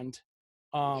other hand,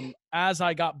 as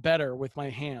I got better with my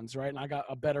hands, right, and I got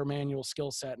a better manual skill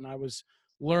set, and I was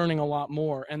learning a lot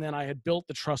more, and then I had built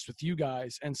the trust with you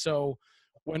guys. And so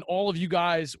when all of you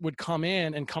guys would come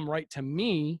in and come right to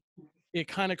me, it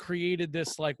kind of created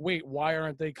this, like, wait, why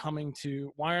aren't they going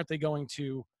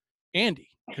to Andy?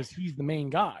 Because he's the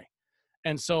main guy.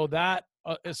 And so that,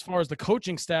 as far as the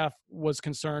coaching staff was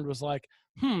concerned, was like,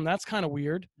 that's kind of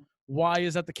weird. Why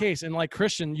is that the case? And like,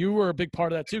 Christian, you were a big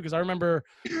part of that too, because I remember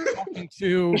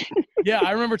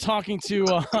talking to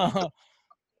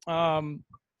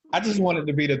I just wanted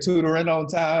to be the tutor in on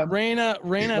time.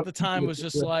 Raina at the time was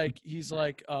just like, he's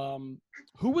like,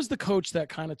 who was the coach that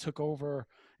kind of took over?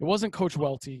 It wasn't Coach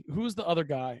Welty. Who was the other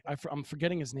guy? I'm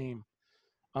forgetting his name.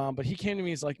 But he came to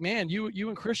me. He's like, man, you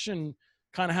and Christian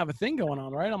kind of have a thing going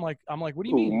on, right? I'm like, what do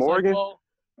you mean? Morgan? Like, well,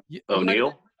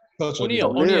 O'Neill? Coach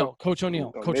O'Neill. Coach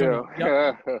O'Neill.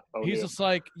 Yep. He's just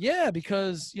like, yeah,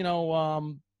 because, we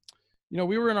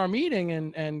were in our meeting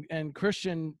and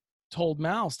Christian told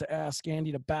Mouse to ask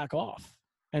Andy to back off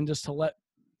and just to let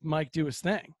Mike do his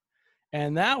thing.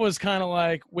 And that was kind of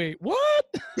like, wait, what?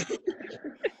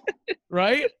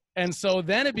 Right? And so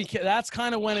then that's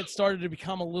kind of when it started to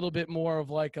become a little bit more of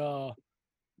like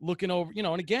looking over,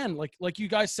 and again, like you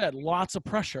guys said, lots of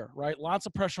pressure, right? Lots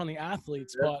of pressure on the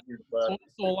athletes, but also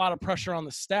a lot of pressure on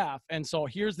the staff. And so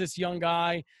here's this young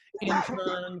guy,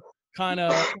 intern, kind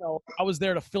of, I was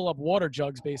there to fill up water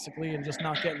jugs basically and just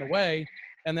not get in the way.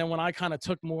 And then when I kind of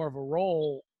took more of a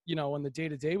role, in the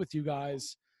day-to-day with you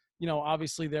guys,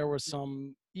 obviously there was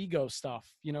some ego stuff,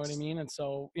 you know what I mean? And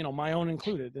so, my own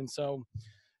included. And so,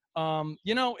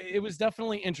 it was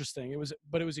definitely interesting. It was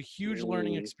a huge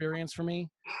learning experience for me,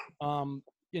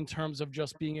 in terms of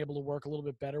just being able to work a little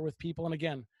bit better with people. And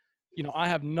again, I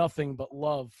have nothing but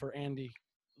love for Andy.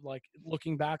 Like,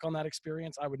 looking back on that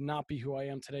experience, I would not be who I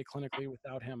am today clinically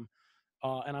without him.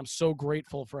 And I'm so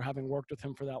grateful for having worked with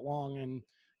him for that long. And,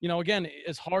 again,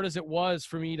 as hard as it was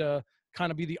for me to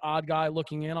kind of be the odd guy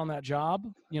looking in on that job,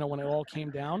 when it all came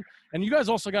down. And you guys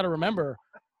also got to remember,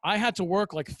 I had to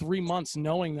work like 3 months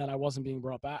knowing that I wasn't being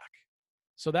brought back.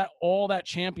 So all that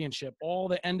championship, all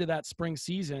the end of that spring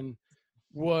season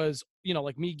was,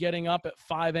 like me getting up at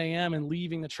 5 a.m. and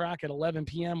leaving the track at 11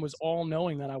 p.m. was all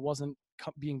knowing that I wasn't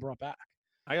being brought back.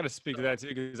 I got to speak to that too,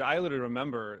 because I literally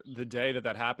remember the day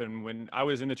that happened when I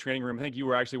was in the training room. I think you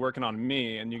were actually working on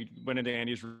me, and you went into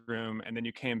Andy's room, and then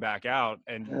you came back out,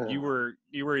 and you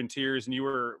were in tears, and you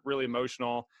were really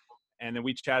emotional. And then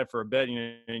we chatted for a bit.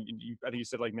 I think you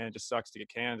said, like, man, it just sucks to get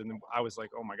canned. And then I was like,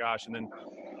 oh my gosh. And then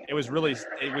it was really,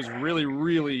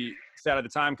 really sad at the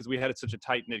time, because we had such a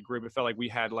tight knit group. It felt like we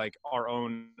had like our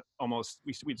own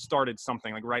we'd started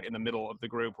something like right in the middle of the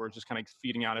group. We're just kind of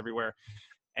feeding out everywhere.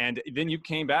 And then you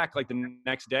came back like the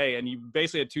next day, and you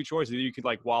basically had two choices. You could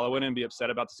like wallow in and be upset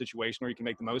about the situation, or you can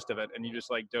make the most of it. And you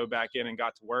just like dove back in and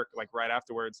got to work like right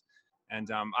afterwards. And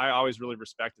I always really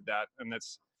respected that. And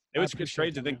it was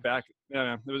great to think back.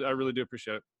 Yeah, I really do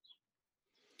appreciate it.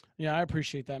 Yeah, I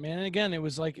appreciate that, man. And again, it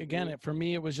was like, for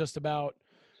me, it was just about,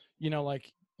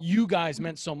 like you guys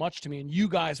meant so much to me, and you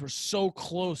guys were so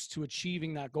close to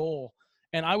achieving that goal.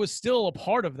 And I was still a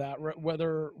part of that,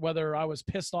 whether I was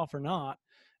pissed off or not.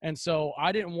 And so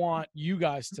I didn't want you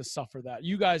guys to suffer that.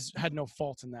 You guys had no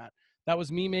fault in that. That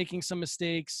was me making some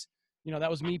mistakes. You know,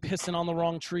 that was me pissing on the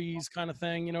wrong trees kind of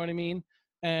thing. You know what I mean?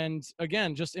 And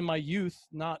again, just in my youth,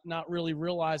 not really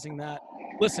realizing that,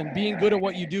 listen, being good at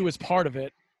what you do is part of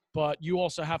it, but you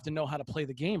also have to know how to play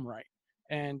the game right.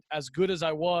 And as good as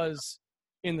I was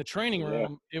in the training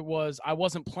room, I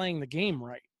wasn't playing the game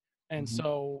right. And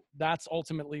so that's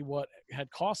ultimately what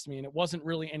had cost me. And it wasn't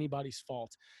really anybody's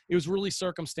fault. It was really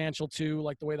circumstantial too,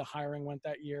 like the way the hiring went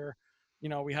that year. You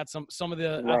know, we had some of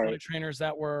the athletic trainers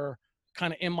that were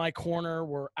kind of in my corner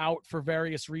were out for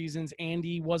various reasons.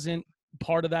 Andy wasn't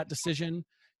part of that decision,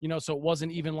 you know, so it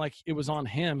wasn't even like it was on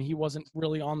him. He wasn't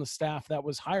really on the staff that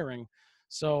was hiring.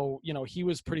 So, you know, he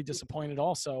was pretty disappointed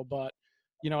also, but,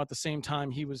 you know, at the same time,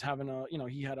 he was having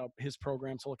he had his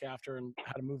program to look after and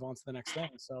had to move on to the next thing.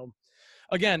 So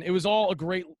again, it was all a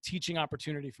great teaching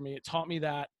opportunity for me. It taught me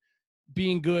that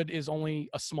being good is only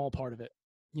a small part of it.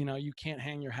 You know, you can't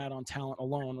hang your hat on talent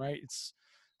alone, right? It's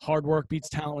hard work beats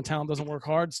talent when talent doesn't work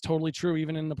hard. It's totally true.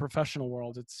 Even in the professional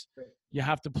world, you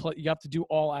have to do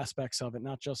all aspects of it,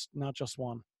 not just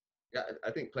one. Yeah,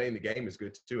 I think playing the game is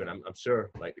good too. And I'm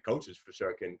sure like the coaches for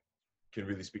sure can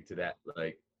really speak to that.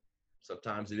 Like,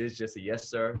 sometimes it is just a yes,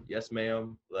 sir, yes,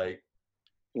 ma'am. Like,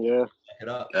 check it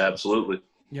up. Absolutely.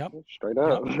 Yep. Straight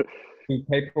up. Yep. Do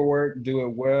paperwork, do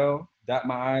it well, dot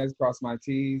my I's, cross my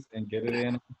T's, and get it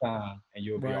in on time, and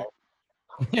you'll be all.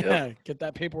 Yeah, get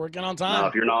that paperwork in on time. No,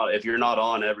 if you're not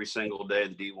on every single day,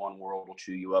 the D1 world will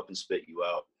chew you up and spit you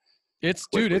out.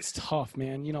 It's tough,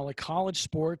 man. You know, like college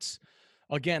sports,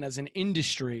 again, as an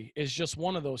industry, is just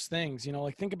one of those things. You know,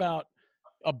 like think about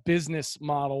a business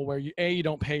model where you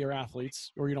don't pay your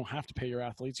athletes, or you don't have to pay your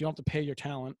athletes. You don't have to pay your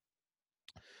talent.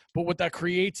 But what that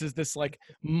creates is this like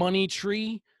money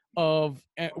tree of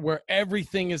where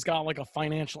everything has got like a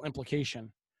financial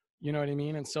implication. You know what I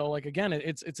mean? And so like, again,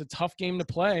 it's a tough game to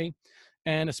play.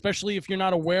 And especially if you're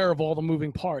not aware of all the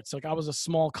moving parts. Like I was a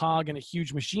small cog in a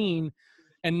huge machine,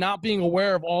 and not being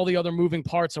aware of all the other moving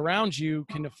parts around you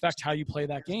can affect how you play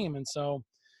that game. And so,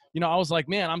 you know, I was like,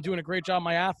 man, I'm doing a great job.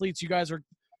 My athletes, you guys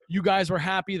were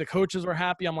happy. The coaches were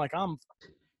happy. I'm like, I'm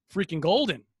freaking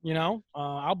golden, you know,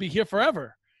 I'll be here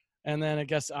forever. And then I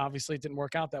guess obviously it didn't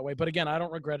work out that way. But again, I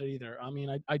don't regret it either. I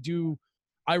mean,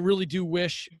 I really do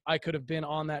wish I could have been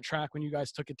on that track when you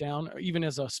guys took it down. Even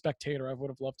as a spectator, I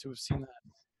would have loved to have seen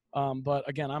that. But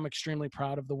again, I'm extremely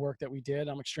proud of the work that we did.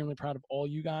 I'm extremely proud of all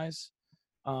you guys.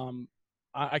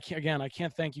 I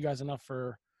can't thank you guys enough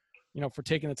for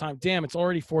taking the time. Damn, it's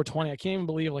already 4:20. I can't even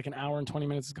believe like an hour and 20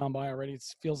 minutes has gone by already. It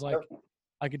feels like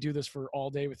I could do this for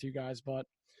all day with you guys, but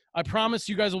I promise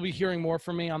you guys will be hearing more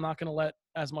from me. I'm not going to let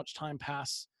as much time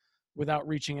pass without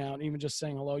reaching out and even just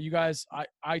saying hello. You guys,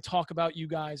 I talk about you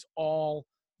guys all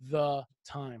the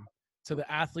time to the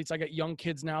athletes. I got young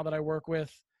kids now that I work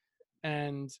with,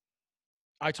 and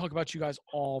I talk about you guys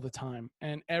all the time.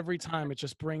 And every time it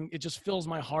just fills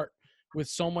my heart with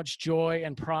so much joy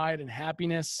and pride and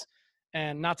happiness.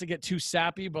 And not to get too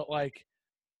sappy, but like,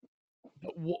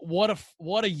 what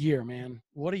a year, man.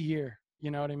 What a year. You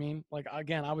know what I mean? Like,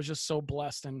 again, I was just so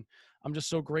blessed, and I'm just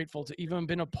so grateful to even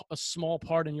been a small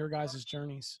part in your guys'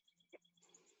 journeys.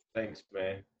 Thanks,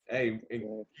 man. Hey, and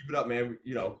keep it up, man.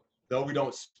 You know, though we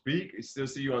don't speak, I still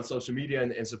see you on social media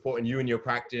and supporting you in your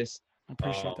practice. I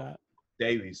appreciate that.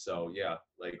 Daily. So yeah,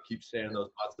 like keep sharing those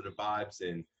positive vibes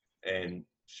and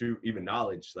shoot, even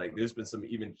knowledge. Like there's been some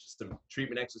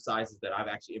treatment exercises that I've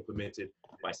actually implemented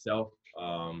myself,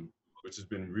 which has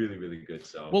been really, really good.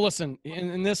 So well, listen,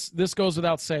 and this goes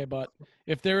without say, but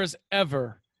if there is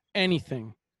ever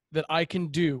anything that I can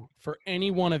do for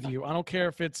any one of you, I don't care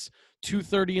if it's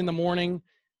 2:30 in the morning,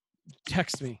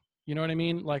 text me. You know what I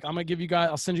mean? Like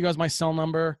I'll send you guys my cell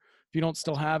number if you don't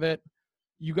still have it.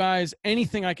 You guys,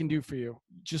 anything I can do for you,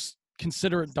 just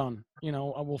consider it done. You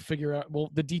know, I will figure out,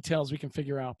 the details we can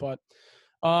figure out. But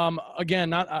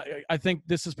again, I think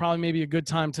this is probably maybe a good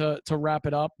time to wrap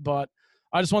it up. But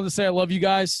I just wanted to say I love you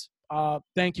guys.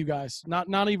 Thank you guys. Not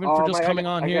even for just Mike, coming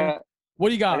on here. What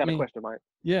do you got? I got a question, Mike.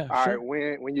 Yeah. All sure.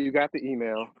 right. When you got the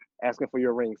email asking for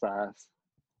your ring size.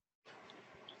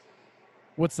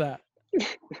 What's that?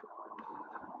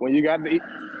 When you got the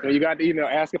email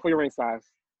asking for your ring size,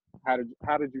 how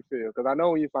did you feel? Because I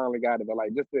know when you finally got it, but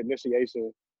like just the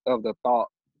initiation of the thought.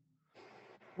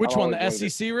 Which one? The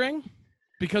SEC ring?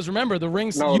 Because remember the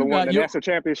rings. No, the one, the national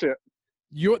championship.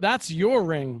 That's your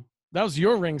ring. That was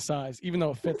your ring size, even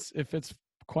though it fits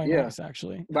quite nice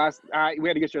actually. But we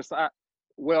had to get your size.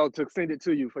 well, to send it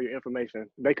to you for your information.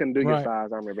 They couldn't do your Right.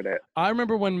 size. I remember that. I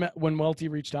remember when Welty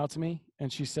reached out to me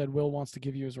and she said, Will wants to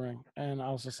give you his ring. And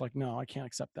I was just like, no, I can't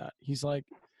accept that. She's like,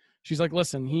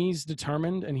 listen, he's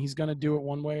determined and he's going to do it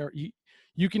one way, or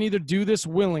you can either do this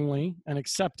willingly and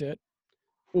accept it,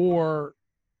 or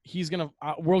he's going to,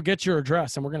 we'll get your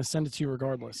address and we're going to send it to you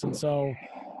regardless. And so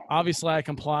obviously I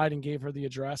complied and gave her the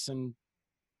address, and,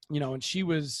 and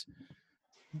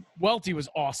Welty was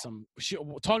awesome. She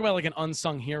talk about like an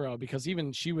unsung hero, because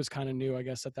even she was kind of new, I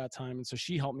guess, at that time. And so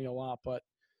she helped me a lot, but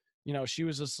she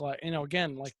was just like,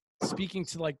 again, like speaking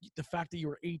to like the fact that you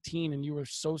were 18 and you were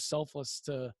so selfless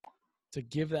to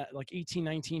give that, like 18,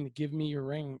 19, to give me your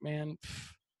ring, man,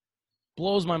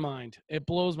 blows my mind. It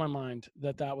blows my mind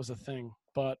that was a thing.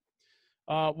 But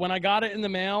when I got it in the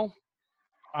mail,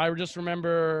 I just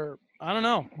remember, I don't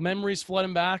know, memories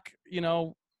flooding back.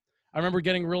 I remember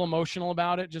getting real emotional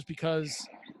about it just because,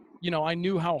 I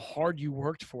knew how hard you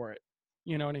worked for it.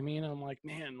 You know what I mean? And I'm like,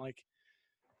 man, like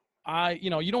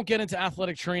you don't get into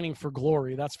athletic training for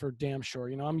glory. That's for damn sure.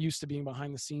 I'm used to being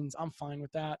behind the scenes. I'm fine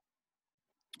with that.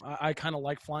 I kind of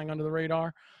like flying under the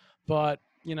radar, but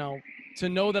to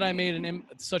know that I made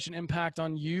such an impact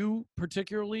on you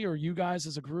particularly, or you guys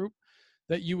as a group,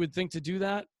 that you would think to do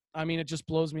that. I mean, it just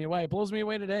blows me away. It blows me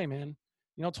away today, man.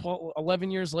 11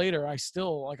 years later, I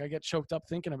still, like, I get choked up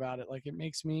thinking about it. Like, it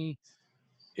makes me,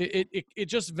 it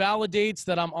just validates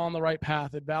that I'm on the right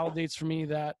path. It validates for me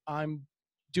that I'm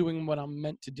doing what I'm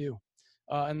meant to do.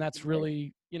 And that's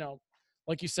really,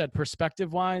 like you said,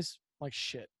 perspective wise, like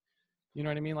shit. You know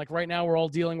what I mean? Like right now we're all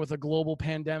dealing with a global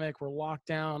pandemic. We're locked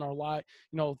down.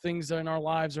 Things in our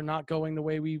lives are not going the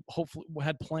way we hopefully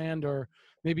had planned, or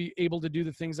maybe able to do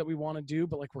the things that we want to do,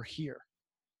 but like we're here.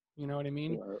 You know what I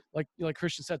mean? Like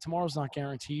Christian said, tomorrow's not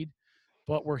guaranteed,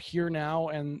 but we're here now.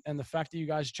 And the fact that you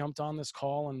guys jumped on this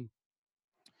call and,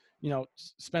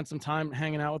 spent some time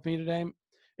hanging out with me today,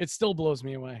 it still blows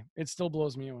me away. It still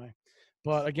blows me away.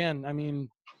 But again, I mean,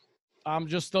 I'm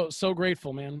just so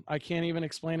grateful, man. I can't even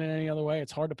explain it any other way.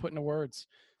 It's hard to put into words,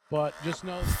 but just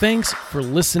know. Thanks for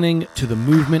listening to the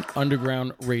Movement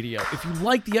Underground Radio. If you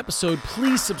like the episode,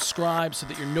 please subscribe so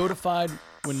that you're notified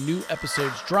when new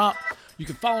episodes drop. You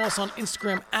can follow us on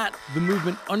Instagram at The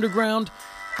Movement Underground.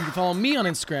 You can follow me on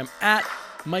Instagram at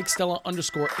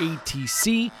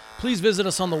MikeStella_ATC. Please visit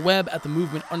us on the web at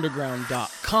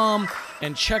themovementunderground.com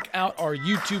and check out our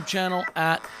YouTube channel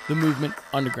at The Movement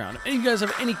Underground. If any of you guys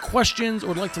have any questions or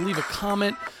would like to leave a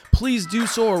comment, please do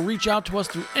so, or reach out to us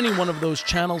through any one of those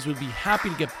channels. We'd be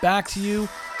happy to get back to you.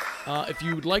 If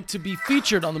you would like to be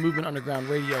featured on the Movement Underground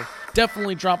Radio,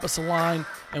 definitely drop us a line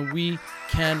and we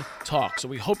can talk. So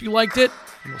we hope you liked it,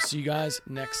 and we'll see you guys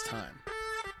next time.